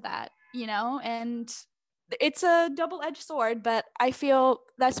to add to that, you know? And it's a double-edged sword, but I feel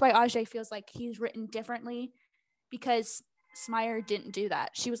that's why Ajay feels like he's written differently, because Smire didn't do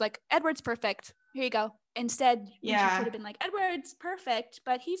that. She was like, Edward's perfect. Here you go. Instead, she could have been like, Edward's perfect,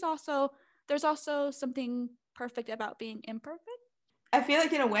 but there's also something perfect about being imperfect. I feel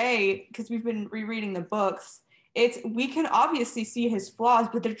like in a way, because we've been rereading the books, we can obviously see his flaws,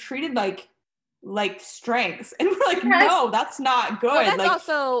 but they're treated like strengths, and we're like, no, that's not good.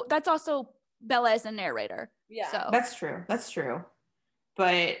 Well, that's also Bella as a narrator. Yeah, so that's true.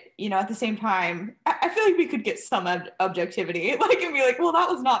 But, you know, at the same time, I feel like we could get some objectivity, like, and be like, well, that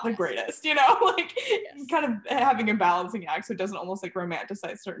was not the greatest, you know, like kind of having a balancing act so it doesn't almost like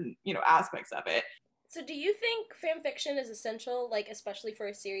romanticize certain, you know, aspects of it. So do you think fan fiction is essential, like, especially for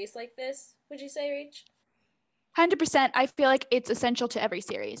a series like this, would you say, Rach? 100%. I feel like it's essential to every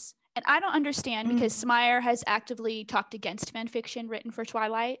series. And I don't understand, because Smire has actively talked against fan fiction written for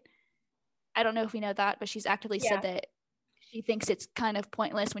Twilight. I don't know if we know that, but she's actively said that she thinks it's kind of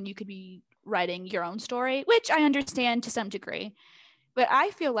pointless when you could be writing your own story, which I understand to some degree. But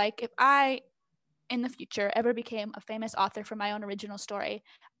I feel like if I, in the future, ever became a famous author for my own original story,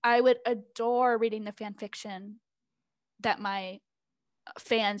 I would adore reading the fan fiction that my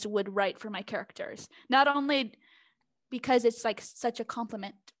fans would write for my characters. Not only because it's like such a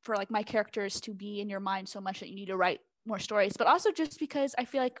compliment for like my characters to be in your mind so much that you need to write more stories, but also just because I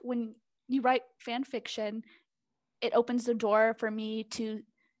feel like when you write fan fiction, it opens the door for me to,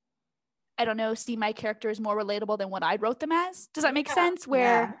 I don't know, see my characters more relatable than what I wrote them as. Does that make sense?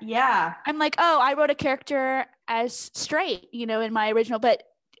 Where I'm like, oh, I wrote a character as straight, you know, in my original, but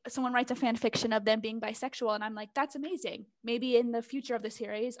someone writes a fan fiction of them being bisexual, and I'm like, that's amazing. Maybe in the future of the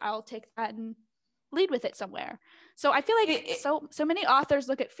series, I'll take that and lead with it somewhere. So I feel like so many authors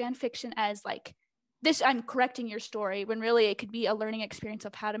look at fan fiction as like, this, I'm correcting your story, when really it could be a learning experience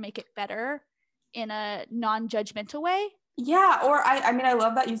of how to make it better in a non-judgmental way. Yeah, or I mean, I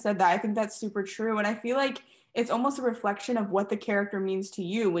love that you said that. I think that's super true. And I feel like it's almost a reflection of what the character means to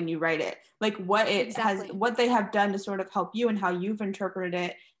you when you write it. Like what it has, what they have done to sort of help you and how you've interpreted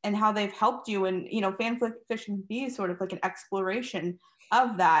it and how they've helped you. And, you know, fan fiction can be sort of like an exploration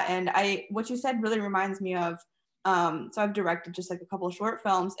of that. And what you said really reminds me of, so I've directed just like a couple of short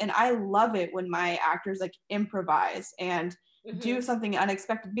films, and I love it when my actors like improvise and do something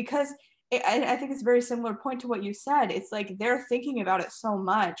unexpected, because I think it's a very similar point to what you said. It's like they're thinking about it so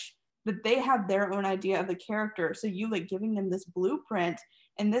much that they have their own idea of the character. So you like giving them this blueprint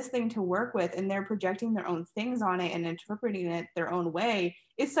and this thing to work with, and they're projecting their own things on it and interpreting it their own way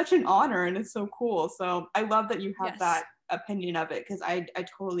is such an honor, and it's so cool. So I love that you have that opinion of it, because I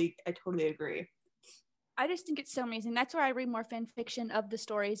totally agree. I just think it's so amazing. That's why I read more fan fiction of the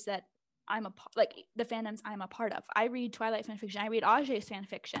stories that I'm like the fandoms I'm a part of. I read Twilight fan fiction. I read Ajay's fan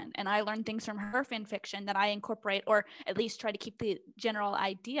fiction, and I learn things from her fan fiction that I incorporate, or at least try to keep the general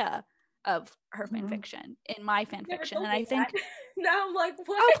idea of her fan fiction in my fan fiction. And I think now I'm like,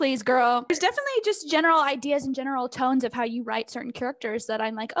 what? Oh, please, girl. There's definitely just general ideas and general tones of how you write certain characters that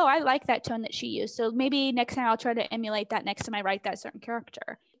I'm like, oh, I like that tone that she used. So maybe next time I'll try to emulate that next time I write that certain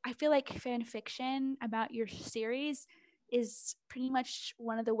character. I feel like fan fiction about your series is pretty much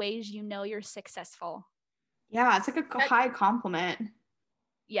one of the ways you know you're successful. Yeah, it's like a high compliment.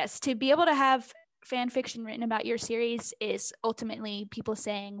 Yes, to be able to have fan fiction written about your series is ultimately people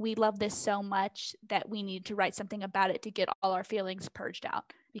saying, we love this so much that we need to write something about it to get all our feelings purged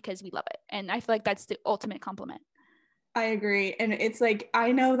out because we love it. And I feel like that's the ultimate compliment. I agree. And it's like,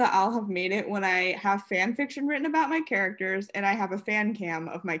 I know that I'll have made it when I have fan fiction written about my characters and I have a fan cam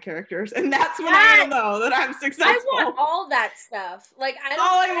of my characters. And that's when I know that I'm successful. I want all that stuff. Like, I don't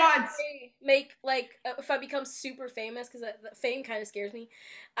all I want. Make, like, if I become super famous, because fame kind of scares me.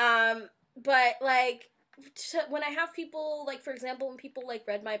 But, like, when I have people, like, for example, when people, like,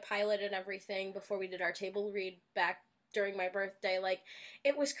 read my pilot and everything before we did our table read back during my birthday, like,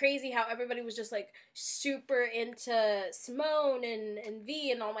 it was crazy how everybody was just, like, super into Simone and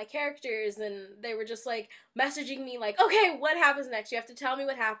V and all my characters, and they were just, like, messaging me, like, okay, what happens next? You have to tell me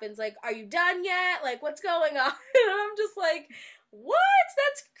what happens. Like, are you done yet? Like, what's going on? And I'm just like, what?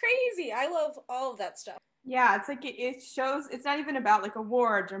 That's crazy. I love all of that stuff. Yeah, it's like, it shows, it's not even about, like,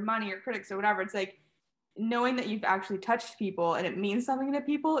 awards or money or critics or whatever. It's, like, knowing that you've actually touched people and it means something to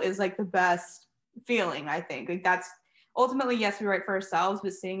people is, like, the best feeling, I think. Like, that's ultimately, yes, we write for ourselves,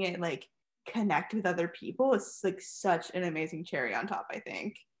 but seeing it like connect with other people is like such an amazing cherry on top, I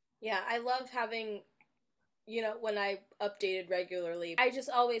think. Yeah, I love having, you know, when I updated regularly, I just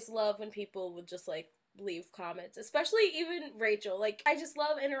always love when people would just like leave comments, especially even Rachel. Like, I just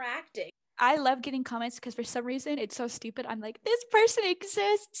love interacting. I love getting comments because for some reason it's so stupid. I'm like, this person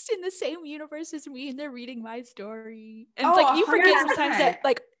exists in the same universe as me and they're reading my story. And it's like, you forget sometimes that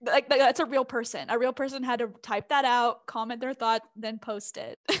like that's a real person. A real person had to type that out, comment their thought, then post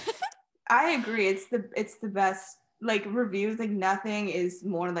it. I agree. It's the best. Like, reviews, like, nothing is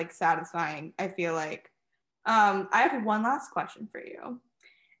more like satisfying, I feel like. I have one last question for you.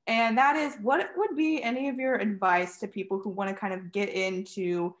 And that is, what would be any of your advice to people who want to kind of get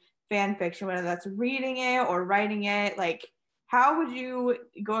into fan fiction, whether that's reading it or writing it? Like, how would you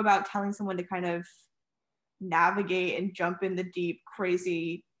go about telling someone to kind of navigate and jump in the deep,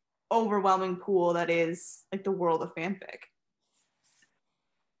 crazy, overwhelming pool that is like the world of fanfic?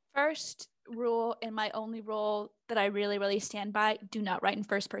 First rule, and my only rule that I really, really stand by, do not write in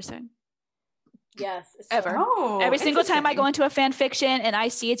first person. Yes. Ever. Every single time I go into a fan fiction and I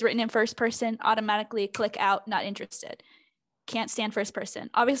see it's written in first person, automatically click out, not interested. Can't stand first person.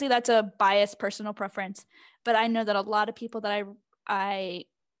 Obviously, that's a biased personal preference, but I know that a lot of people that I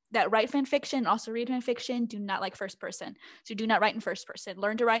that write fan fiction, also read fan fiction, do not like first person. So do not write in first person.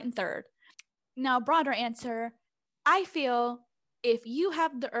 Learn to write in third. Now, broader answer, I feel if you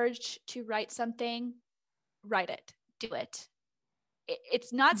have the urge to write something, write it. Do it.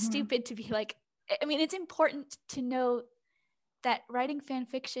 It's not stupid to be like, I mean, it's important to know that writing fan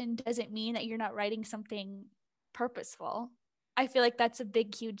fiction doesn't mean that you're not writing something purposeful. I feel like that's a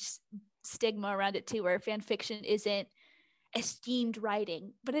big, huge stigma around it too, where fan fiction isn't esteemed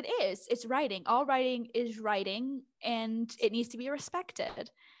writing, but it is. It's writing. All writing is writing, and it needs to be respected.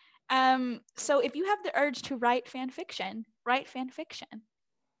 So if you have the urge to write fan fiction, write fan fiction.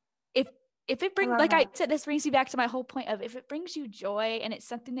 If it brings, like I said, this brings you back to my whole point of if it brings you joy and it's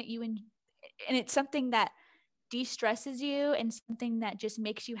something that you and it's something that de-stresses you and something that just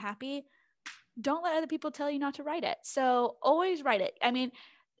makes you happy, don't let other people tell you not to write it. So always write it. I mean,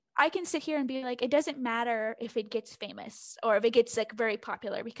 I can sit here and be like, it doesn't matter if it gets famous or if it gets like very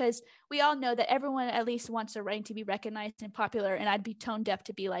popular, because we all know that everyone at least wants their writing to be recognized and popular. And I'd be tone deaf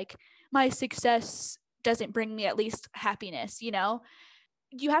to be like, my success doesn't bring me at least happiness, you know?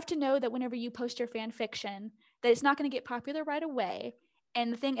 You have to know that whenever you post your fan fiction, that it's not going to get popular right away.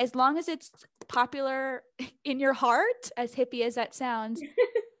 And the thing, as long as it's popular in your heart, as hippie as that sounds,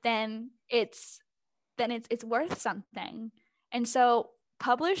 then it's worth something. And so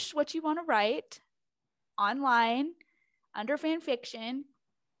publish what you want to write online under fan fiction,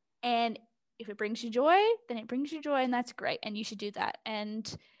 and if it brings you joy, then it brings you joy, and that's great, and you should do that. And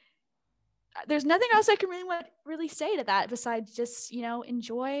there's nothing else I can really say to that besides just,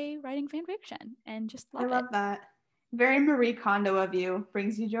 enjoy writing fan fiction and just love it. I love that. Very Marie Kondo of you.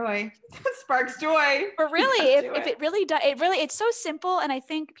 Brings you joy. Sparks joy. But really, if it really does, it's so simple. And I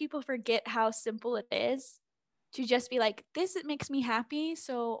think people forget how simple it is to just be like, this, it makes me happy.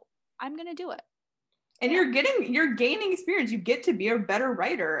 So I'm going to do it. And you're gaining experience. You get to be a better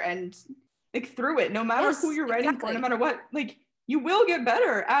writer and like through it, no matter who you're writing for, no matter what, like you will get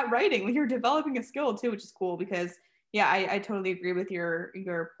better at writing. Like you're developing a skill too, which is cool because I totally agree with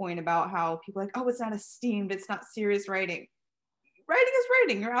your point about how people are like, oh, it's not esteemed, it's not serious writing. Writing is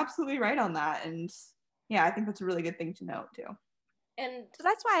writing. You're absolutely right on that. And yeah, I think that's a really good thing to note too. And so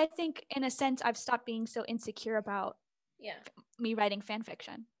that's why I think in a sense I've stopped being so insecure about me writing fan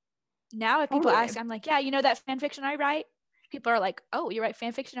fiction. Now if people ask, I'm like, yeah, that fan fiction I write? People are like, oh, you write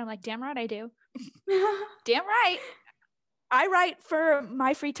fan fiction? I'm like, damn right I do. Damn right. I write for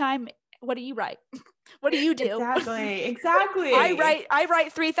my free time. What do you write? What do you do? Exactly. I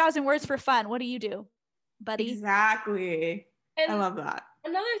write 3,000 words for fun. What do you do, buddy? Exactly. And I love that.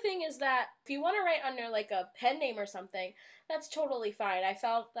 Another thing is that if you want to write under like a pen name or something, that's totally fine. I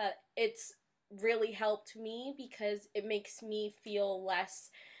felt that it's really helped me because it makes me feel less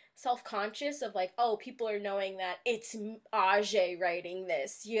self-conscious of like, oh, people are knowing that it's Ajay writing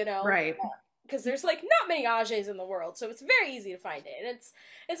this, Right. Because there's like not many Ajays in the world, so it's very easy to find it. And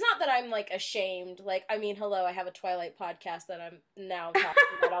it's not that I'm like ashamed. Like, I mean, hello, I have a Twilight podcast that I'm now talking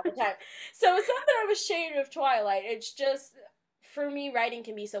about all the time. So it's not that I'm ashamed of Twilight. It's just for me, writing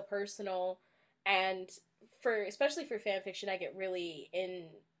can be so personal, and especially for fan fiction, I get really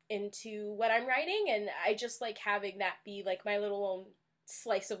into what I'm writing, and I just like having that be like my little own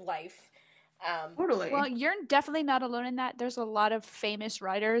slice of life. Totally. Well, you're definitely not alone in that. There's a lot of famous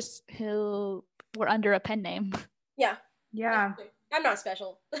writers who were under a pen name. Yeah. I'm not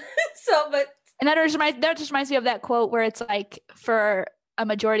special. And that just reminds me of that quote where it's like, for a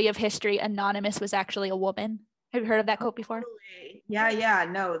majority of history, anonymous was actually a woman. Have you heard of that quote before? Totally. Yeah.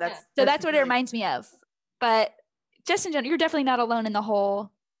 No, that's what it reminds me of. But just in general, you're definitely not alone in the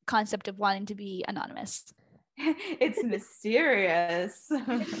whole concept of wanting to be anonymous. It's mysterious.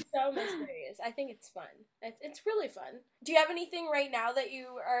 It's so mysterious. I think it's fun. It's really fun. Do you have anything right now that you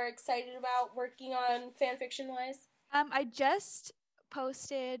are excited about working on fan fiction wise? I just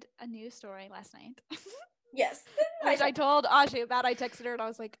posted a news story last night. Yes. Which I told Ajay about. I texted her and I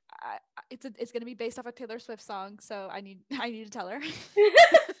was like, it's going to be based off a Taylor Swift song, so I need to tell her.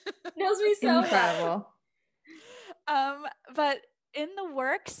 Knows me so incredible. But in the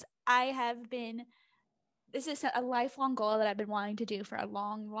works, this is a lifelong goal that I've been wanting to do for a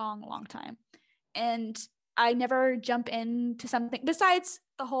long time. And I never jump into something besides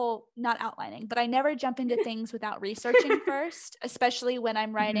the whole not outlining, but I never jump into things without researching first, especially when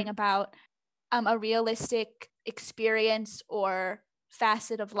I'm writing about a realistic experience or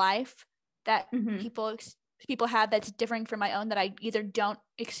facet of life that people have that's different from my own, that I either don't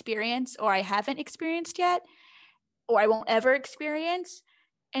experience or I haven't experienced yet, or I won't ever experience.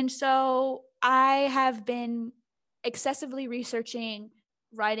 And so I have been excessively researching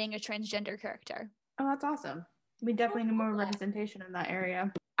writing a transgender character. Oh, that's awesome. We definitely need more representation in that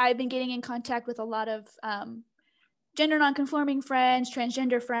area. I've been getting in contact with a lot of gender nonconforming friends,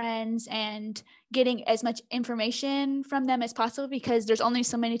 transgender friends, and getting as much information from them as possible, because there's only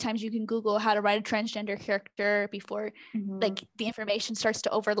so many times you can Google how to write a transgender character before like the information starts to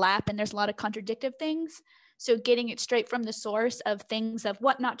overlap and there's a lot of contradictive things. So getting it straight from the source of things of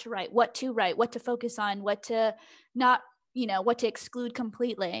what not to write, what to focus on, what to not, what to exclude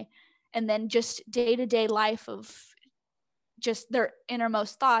completely. And then just day-to-day life of just their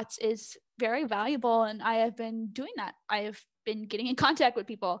innermost thoughts is very valuable. And I have been doing that. I have been getting in contact with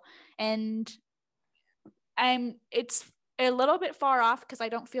people, and it's a little bit far off because I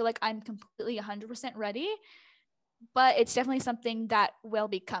don't feel like I'm completely 100% ready, but it's definitely something that will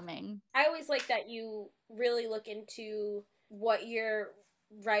be coming. I always like that you really look into what you're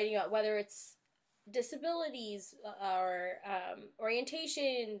writing about, whether it's disabilities or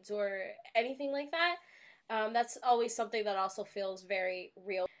orientations or anything like that. That's always something that also feels very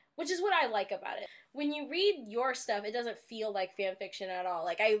real, which is what I like about it. When you read your stuff, it doesn't feel like fan fiction at all.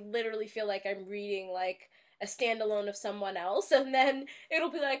 Like, I literally feel like I'm reading like a standalone of someone else, and then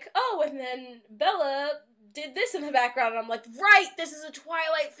it'll be like, oh, and then Bella did this in the background, and I'm like, right, this is a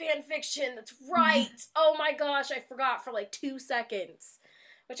Twilight fan fiction, that's right. Oh my gosh, I forgot for like 2 seconds.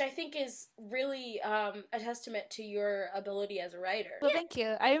 Which I think is really a testament to your ability as a writer. Well, thank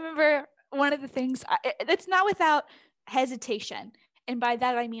you. I remember one of the things, it's not without hesitation. And by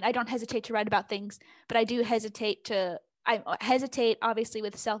that, I mean, I don't hesitate to write about things, but I do hesitate to I hesitate, obviously,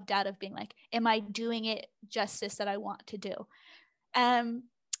 with self-doubt of being like, am I doing it justice that I want to do?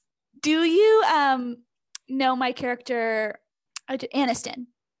 Do you know my character, Aniston?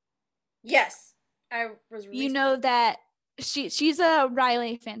 Yes. I was You know that she's a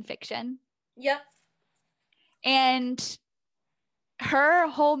Riley fan fiction. Yep. And her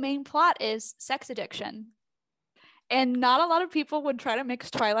whole main plot is sex addiction. And not a lot of people would try to mix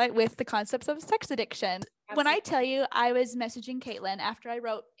Twilight with the concepts of sex addiction. Absolutely. When I tell you, I was messaging Caitlin after I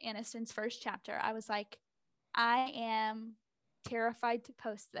wrote Aniston's first chapter. I was like, I am terrified to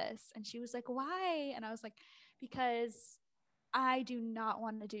post this. And she was like, why? And I was like, because I do not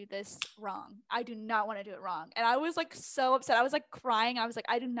want to do this wrong. I do not want to do it wrong. And I was like so upset. I was like crying. I was like,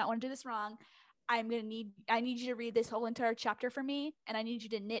 I do not want to do this wrong. I need you to read this whole entire chapter for me, and I need you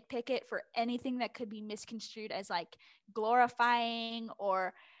to nitpick it for anything that could be misconstrued as like glorifying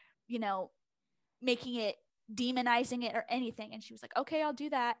or, you know, making it, demonizing it or anything. And she was like, okay, I'll do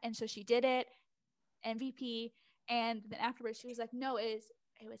that. And so she did it, MVP. And then afterwards she was like, no, it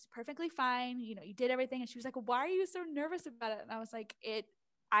was perfectly fine. You know, you did everything. And she was like, why are you so nervous about it? And I was like,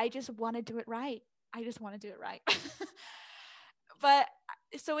 I just want to do it right. I just want to do it right. But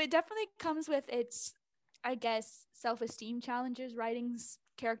so it definitely comes with its, I guess, self-esteem challenges. Writing's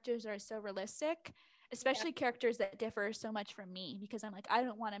characters are so realistic, especially characters that differ so much from me, because I'm like, I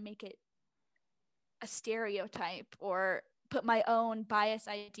don't want to make it a stereotype or put my own bias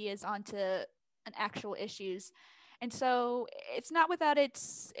ideas onto an actual issues. And so it's not without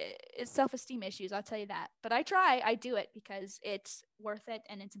its self-esteem issues, I'll tell you that. But I do it because it's worth it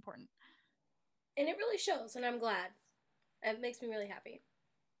and it's important. And it really shows, and I'm glad. It makes me really happy.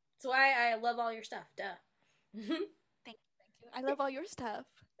 That's why I love all your stuff. Duh. Thank you. I love all your stuff.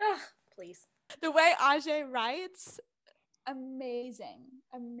 Ugh, please. The way Ajay writes, amazing.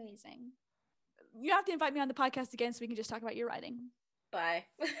 You don't have to invite me on the podcast again so we can just talk about your writing. Bye.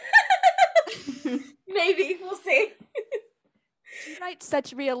 Maybe. We'll see. She writes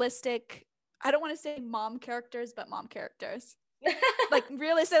such realistic, I don't want to say mom characters, but mom characters. Like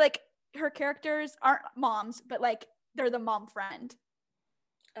realistic, like her characters aren't moms, but like they're the mom friend.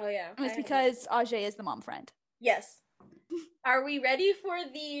 Oh yeah. And it's because Ajay is the mom friend. Yes. Are we ready for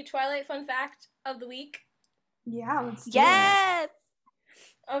the Twilight fun fact of the week? Yeah, let's do it.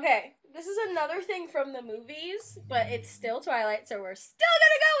 Okay, this is another thing from the movies, but it's still Twilight, so we're still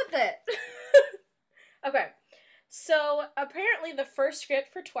gonna go with it. Okay, so apparently the first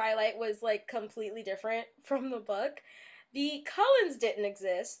script for Twilight was like completely different from the book. The Cullens didn't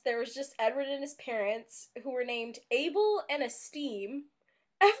exist. There was just Edward and his parents, who were named Abel and Esteem.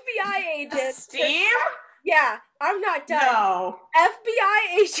 FBI agents. Esteem? Yeah, I'm not done. No.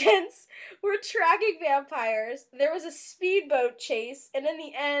 FBI agents were tracking vampires. There was a speedboat chase, and in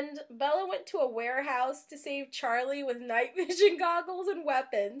the end, Bella went to a warehouse to save Charlie with night vision goggles and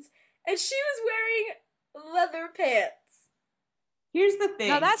weapons, and she was wearing leather pants. Here's the thing.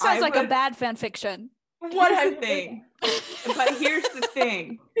 Now that sounds like a bad fan fiction. Here's the thing. But here's the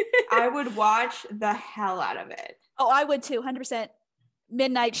thing. I would watch the hell out of it. Oh, I would too, 100%.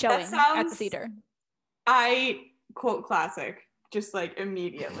 Midnight showing at the theater. I quote classic, just like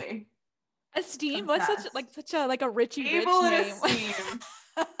immediately. Esteem? What's such a Richie Rich Abel and name? Esteem.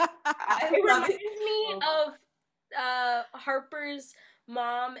 It reminds me of Harper's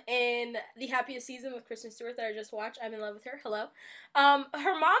mom in The Happiest Season with Kristen Stewart that I just watched. I'm in love with her. Hello. Her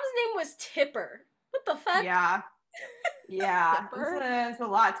mom's name was Tipper. What the fuck? Yeah. It's a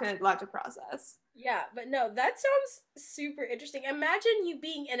lot to process. Yeah, but no, that sounds super interesting. Imagine you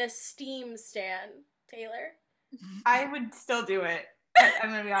being in a Steam stan, Taylor. I would still do it. I'm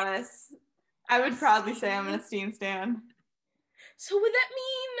gonna be honest. I would proudly say I'm in a Steam stan. So would that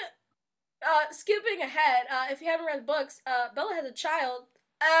mean, skipping ahead, if you haven't read the books, Bella has a child,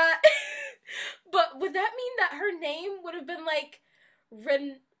 but would that mean that her name would have been like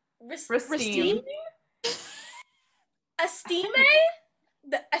Restine? Estime?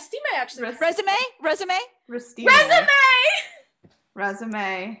 The Estime actually. Resume.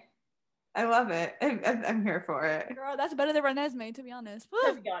 I love it. I'm here for it. Girl, that's better than Renesmee, to be honest.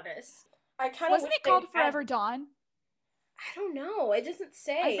 To be honest. I kind of wasn't it called Forever Dawn? I don't know. It doesn't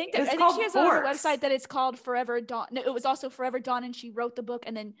say. I think she has on her website that it's called Forever Dawn. No, it was also Forever Dawn, and she wrote the book,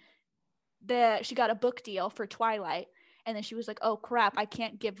 and then she got a book deal for Twilight, and then she was like, "Oh crap, I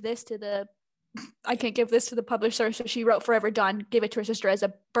can't give this to the publisher." So she wrote Forever Dawn, gave it to her sister as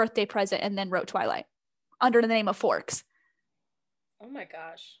a birthday present, and then wrote Twilight under the name of Forks. Oh my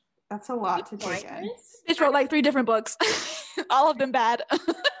gosh. That's a lot to take in. She wrote like 3 different books. All of them bad.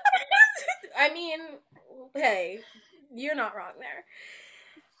 I mean, hey, you're not wrong there.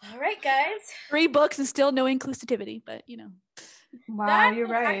 All right, guys. 3 books and still no inclusivity, but Wow,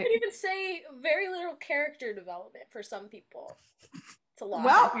 you're I right. could even say very little character development for some people. It's a lot.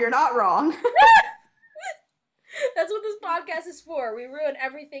 Well, you're not wrong. That's what this podcast is for. We ruin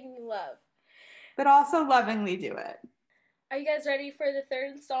everything you love. But also lovingly do it. Are you guys ready for the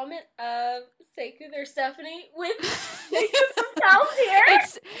 3rd installment of Sekou or Stephanie with Sekou themselves here?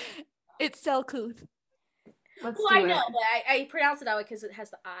 It's Selkuth. Let's Well, do I it. know, but I pronounce it that way because it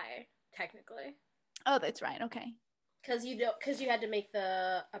has the I, technically. Oh, that's right. Okay. Because you had to make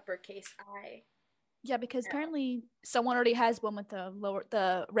the uppercase I. Yeah, because apparently someone already has one with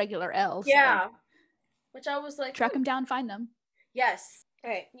the regular L. So Yeah. Which I was like, track them down, find them. Yes. All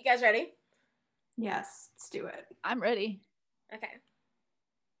right, you guys ready? Yes, let's do it. I'm ready. Okay.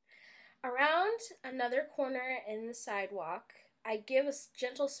 Around another corner in the sidewalk, I give a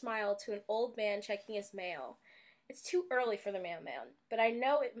gentle smile to an old man checking his mail. It's too early for the mailman, but I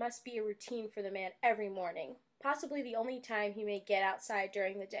know it must be a routine for the man every morning, possibly the only time he may get outside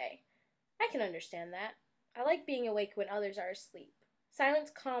during the day. I can understand that. I like being awake when others are asleep.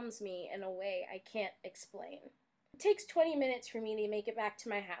 Silence calms me in a way I can't explain. It takes 20 minutes for me to make it back to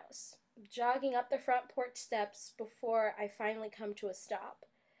my house, jogging up the front porch steps before I finally come to a stop.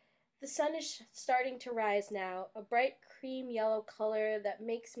 The sun is starting to rise now, a bright cream yellow color that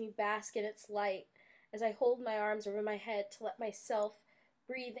makes me bask in its light as I hold my arms over my head to let myself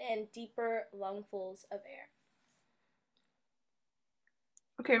breathe in deeper lungfuls of air.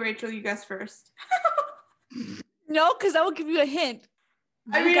 Okay, Rachel, you guess first. No, because I will give you a hint.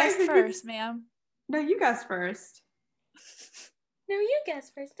 You guess first, ma'am. No, you guess first. No, you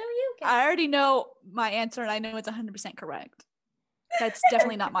guess first. No, you guess. I already know my answer, and I know it's 100% correct. That's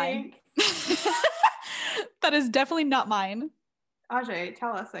definitely not mine. That is definitely not mine. Ajay,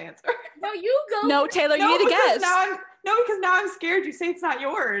 tell us the answer. No, you go. No, Taylor, you need to guess. Because now I'm scared you say it's not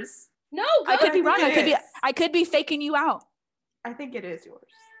yours. No, go. I could be wrong. I could be faking you out. I think it is yours.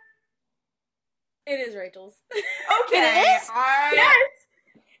 It is Rachel's. Okay. It is? Yes.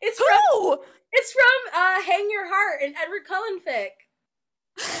 It's Who? It's from Hang Your Heart and Edward Cullen fic.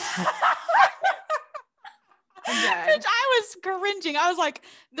 Bitch, I was cringing. I was like,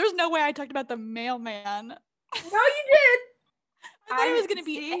 there's no way I talked about the mailman. No, you did. I thought it was going to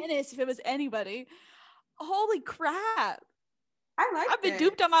be Ennis if it was anybody. Holy crap. I've been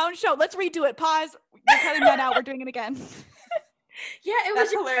duped on my own show. Let's redo it. Pause. We're cutting that out. We're doing it again. Yeah, it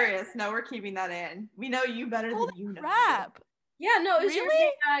was hilarious. No, we're keeping that in. We know you better than you know. Crap. Yeah, no, it was Really?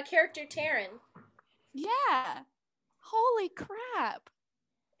 your character Taryn. Yeah. Holy crap.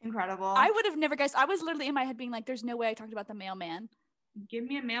 Incredible. I would have never guessed. I was literally in my head being like, there's no way I talked about the mailman. Give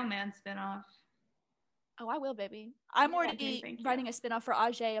me a mailman spinoff. Oh, I will, baby. I'm already writing a spinoff for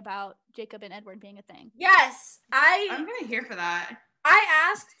Ajay about Jacob and Edward being a thing. Yes, I'm gonna hear for that. I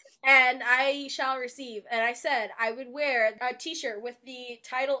asked and I shall receive, and I said I would wear a t-shirt with the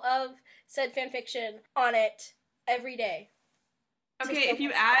title of said fanfiction on it every day. Okay, if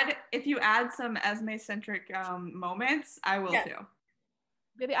you add some Esme-centric moments, I will too.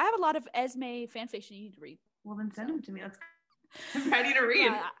 Baby, I have a lot of Esme fanfiction you need to read. Well, then send them to me. I'm ready to read.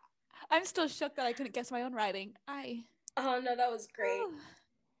 Yeah, I'm still shook that I couldn't guess my own writing. Oh no, that was great.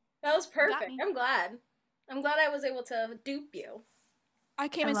 That was perfect. I'm glad I was able to dupe you. I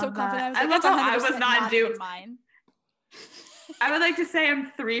came in so confident. I was like, I was not duped. Mine. I would like to say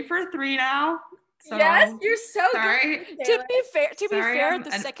I'm 3 for 3 now. So, yes, you're so sorry. good. To be fair,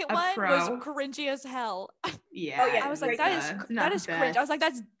 the second one pro. was cringy as hell. Yeah. Oh, yeah. I was like, that is cringe. I was like,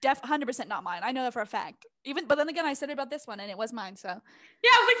 that's 100% not mine. I know that for a fact. But then again, I said it about this one, and it was mine. So. Yeah,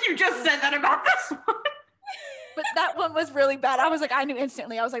 I was like, you just said that about this one. But that one was really bad. I was like, I knew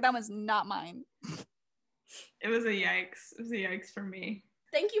instantly. I was like, that one's not mine. It was a yikes. It was a yikes for me.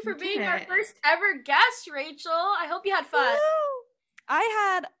 Thank you for being our first ever guest, Rachel. I hope you had fun. Woo! I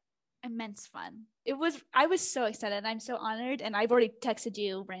had immense fun. I was so excited, and I'm so honored, and I've already texted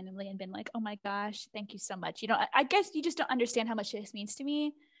you randomly and been like, oh my gosh, thank you so much. I guess you just don't understand how much this means to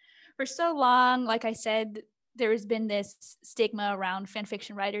me. For so long, like I said, there has been this stigma around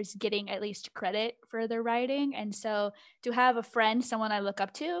fanfiction writers getting at least credit for their writing. And so to have a friend, someone I look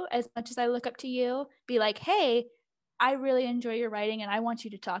up to as much as I look up to you, be like, hey, I really enjoy your writing and I want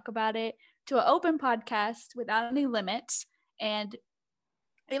you to talk about it, to an open podcast without any limits. And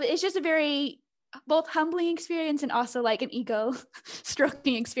it's just a very both humbling experience and also like an ego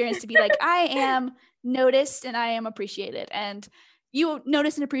stroking experience to be like, I am noticed and I am appreciated. And you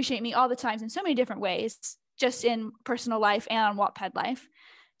notice and appreciate me all the times in so many different ways, just in personal life and on Wattpad life.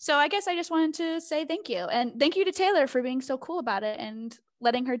 So I guess I just wanted to say thank you. And thank you to Taylor for being so cool about it and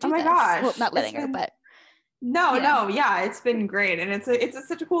letting her do this. Oh my gosh. Well, not letting her, but No, yeah, it's been great, and it's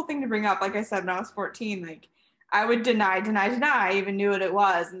such a cool thing to bring up. Like I said, when I was 14, like I would deny, I even knew what it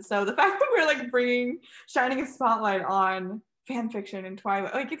was, and so the fact that we're like shining a spotlight on fan fiction and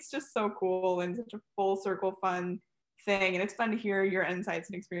Twilight, like it's just so cool and such a full circle fun thing, and it's fun to hear your insights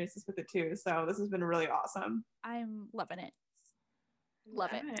and experiences with it too. So this has been really awesome. I'm loving it.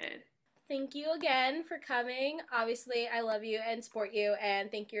 Love it. Thank you again for coming. Obviously, I love you and support you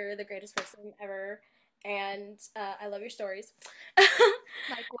and think you're the greatest person ever. And I love your stories.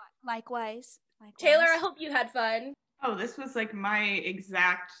 Likewise. Taylor, I hope you had fun. Oh, this was like my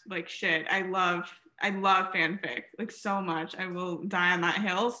exact like shit. I love fanfic like so much. I will die on that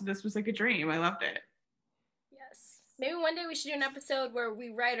hill. So this was like a dream. I loved it. Yes. Maybe one day we should do an episode where we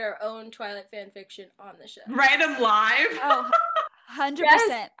write our own Twilight fan fiction on the show. Write them live. Oh, 100%.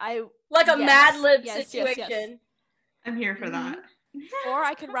 Yes. Like a Mad Lib situation. Yes. I'm here for that. Or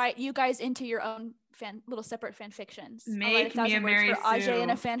I could write you guys into your own little separate fan fictions. Make me a Mary for Sue. Ajay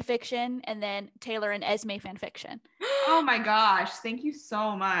in a fan fiction, and then Taylor and Esme fan fiction. Oh my gosh! Thank you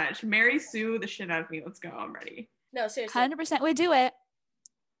so much, Mary Sue the shit out of me. Let's go. I'm ready. No, seriously. 100% we do it.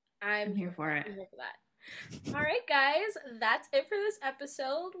 I'm here for it. I'm here for that. All right, guys, that's it for this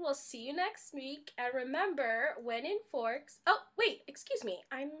episode. We'll see you next week. And remember, when in Forks... Oh, wait, excuse me.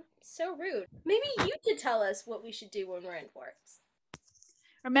 I'm so rude. Maybe you could tell us what we should do when we're in Forks.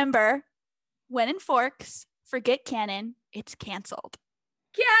 Remember, when in Forks, forget Canon. It's canceled.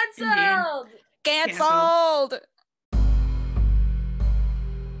 Canceled! Canceled!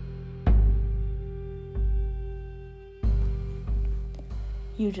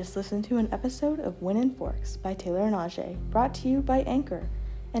 You just listened to an episode of When in Forks by Taylor and Ajay, brought to you by Anchor,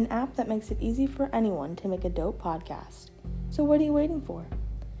 an app that makes it easy for anyone to make a dope podcast. So what are you waiting for?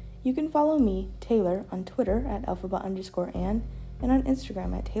 You can follow me, Taylor, on Twitter at alphabet_Ann, and on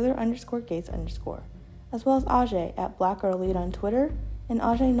Instagram at Taylor_Gates_, as well as Ajay at BlackGirlLead on Twitter and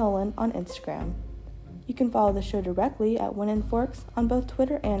Ajay Nolan on Instagram. You can follow the show directly at When in Forks on both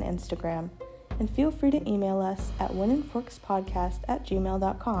Twitter and Instagram. And feel free to email us at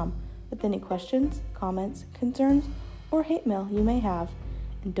wheninforkspodcast@gmail.com with any questions, comments, concerns, or hate mail you may have.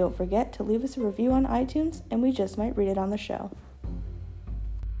 And don't forget to leave us a review on iTunes, and we just might read it on the show.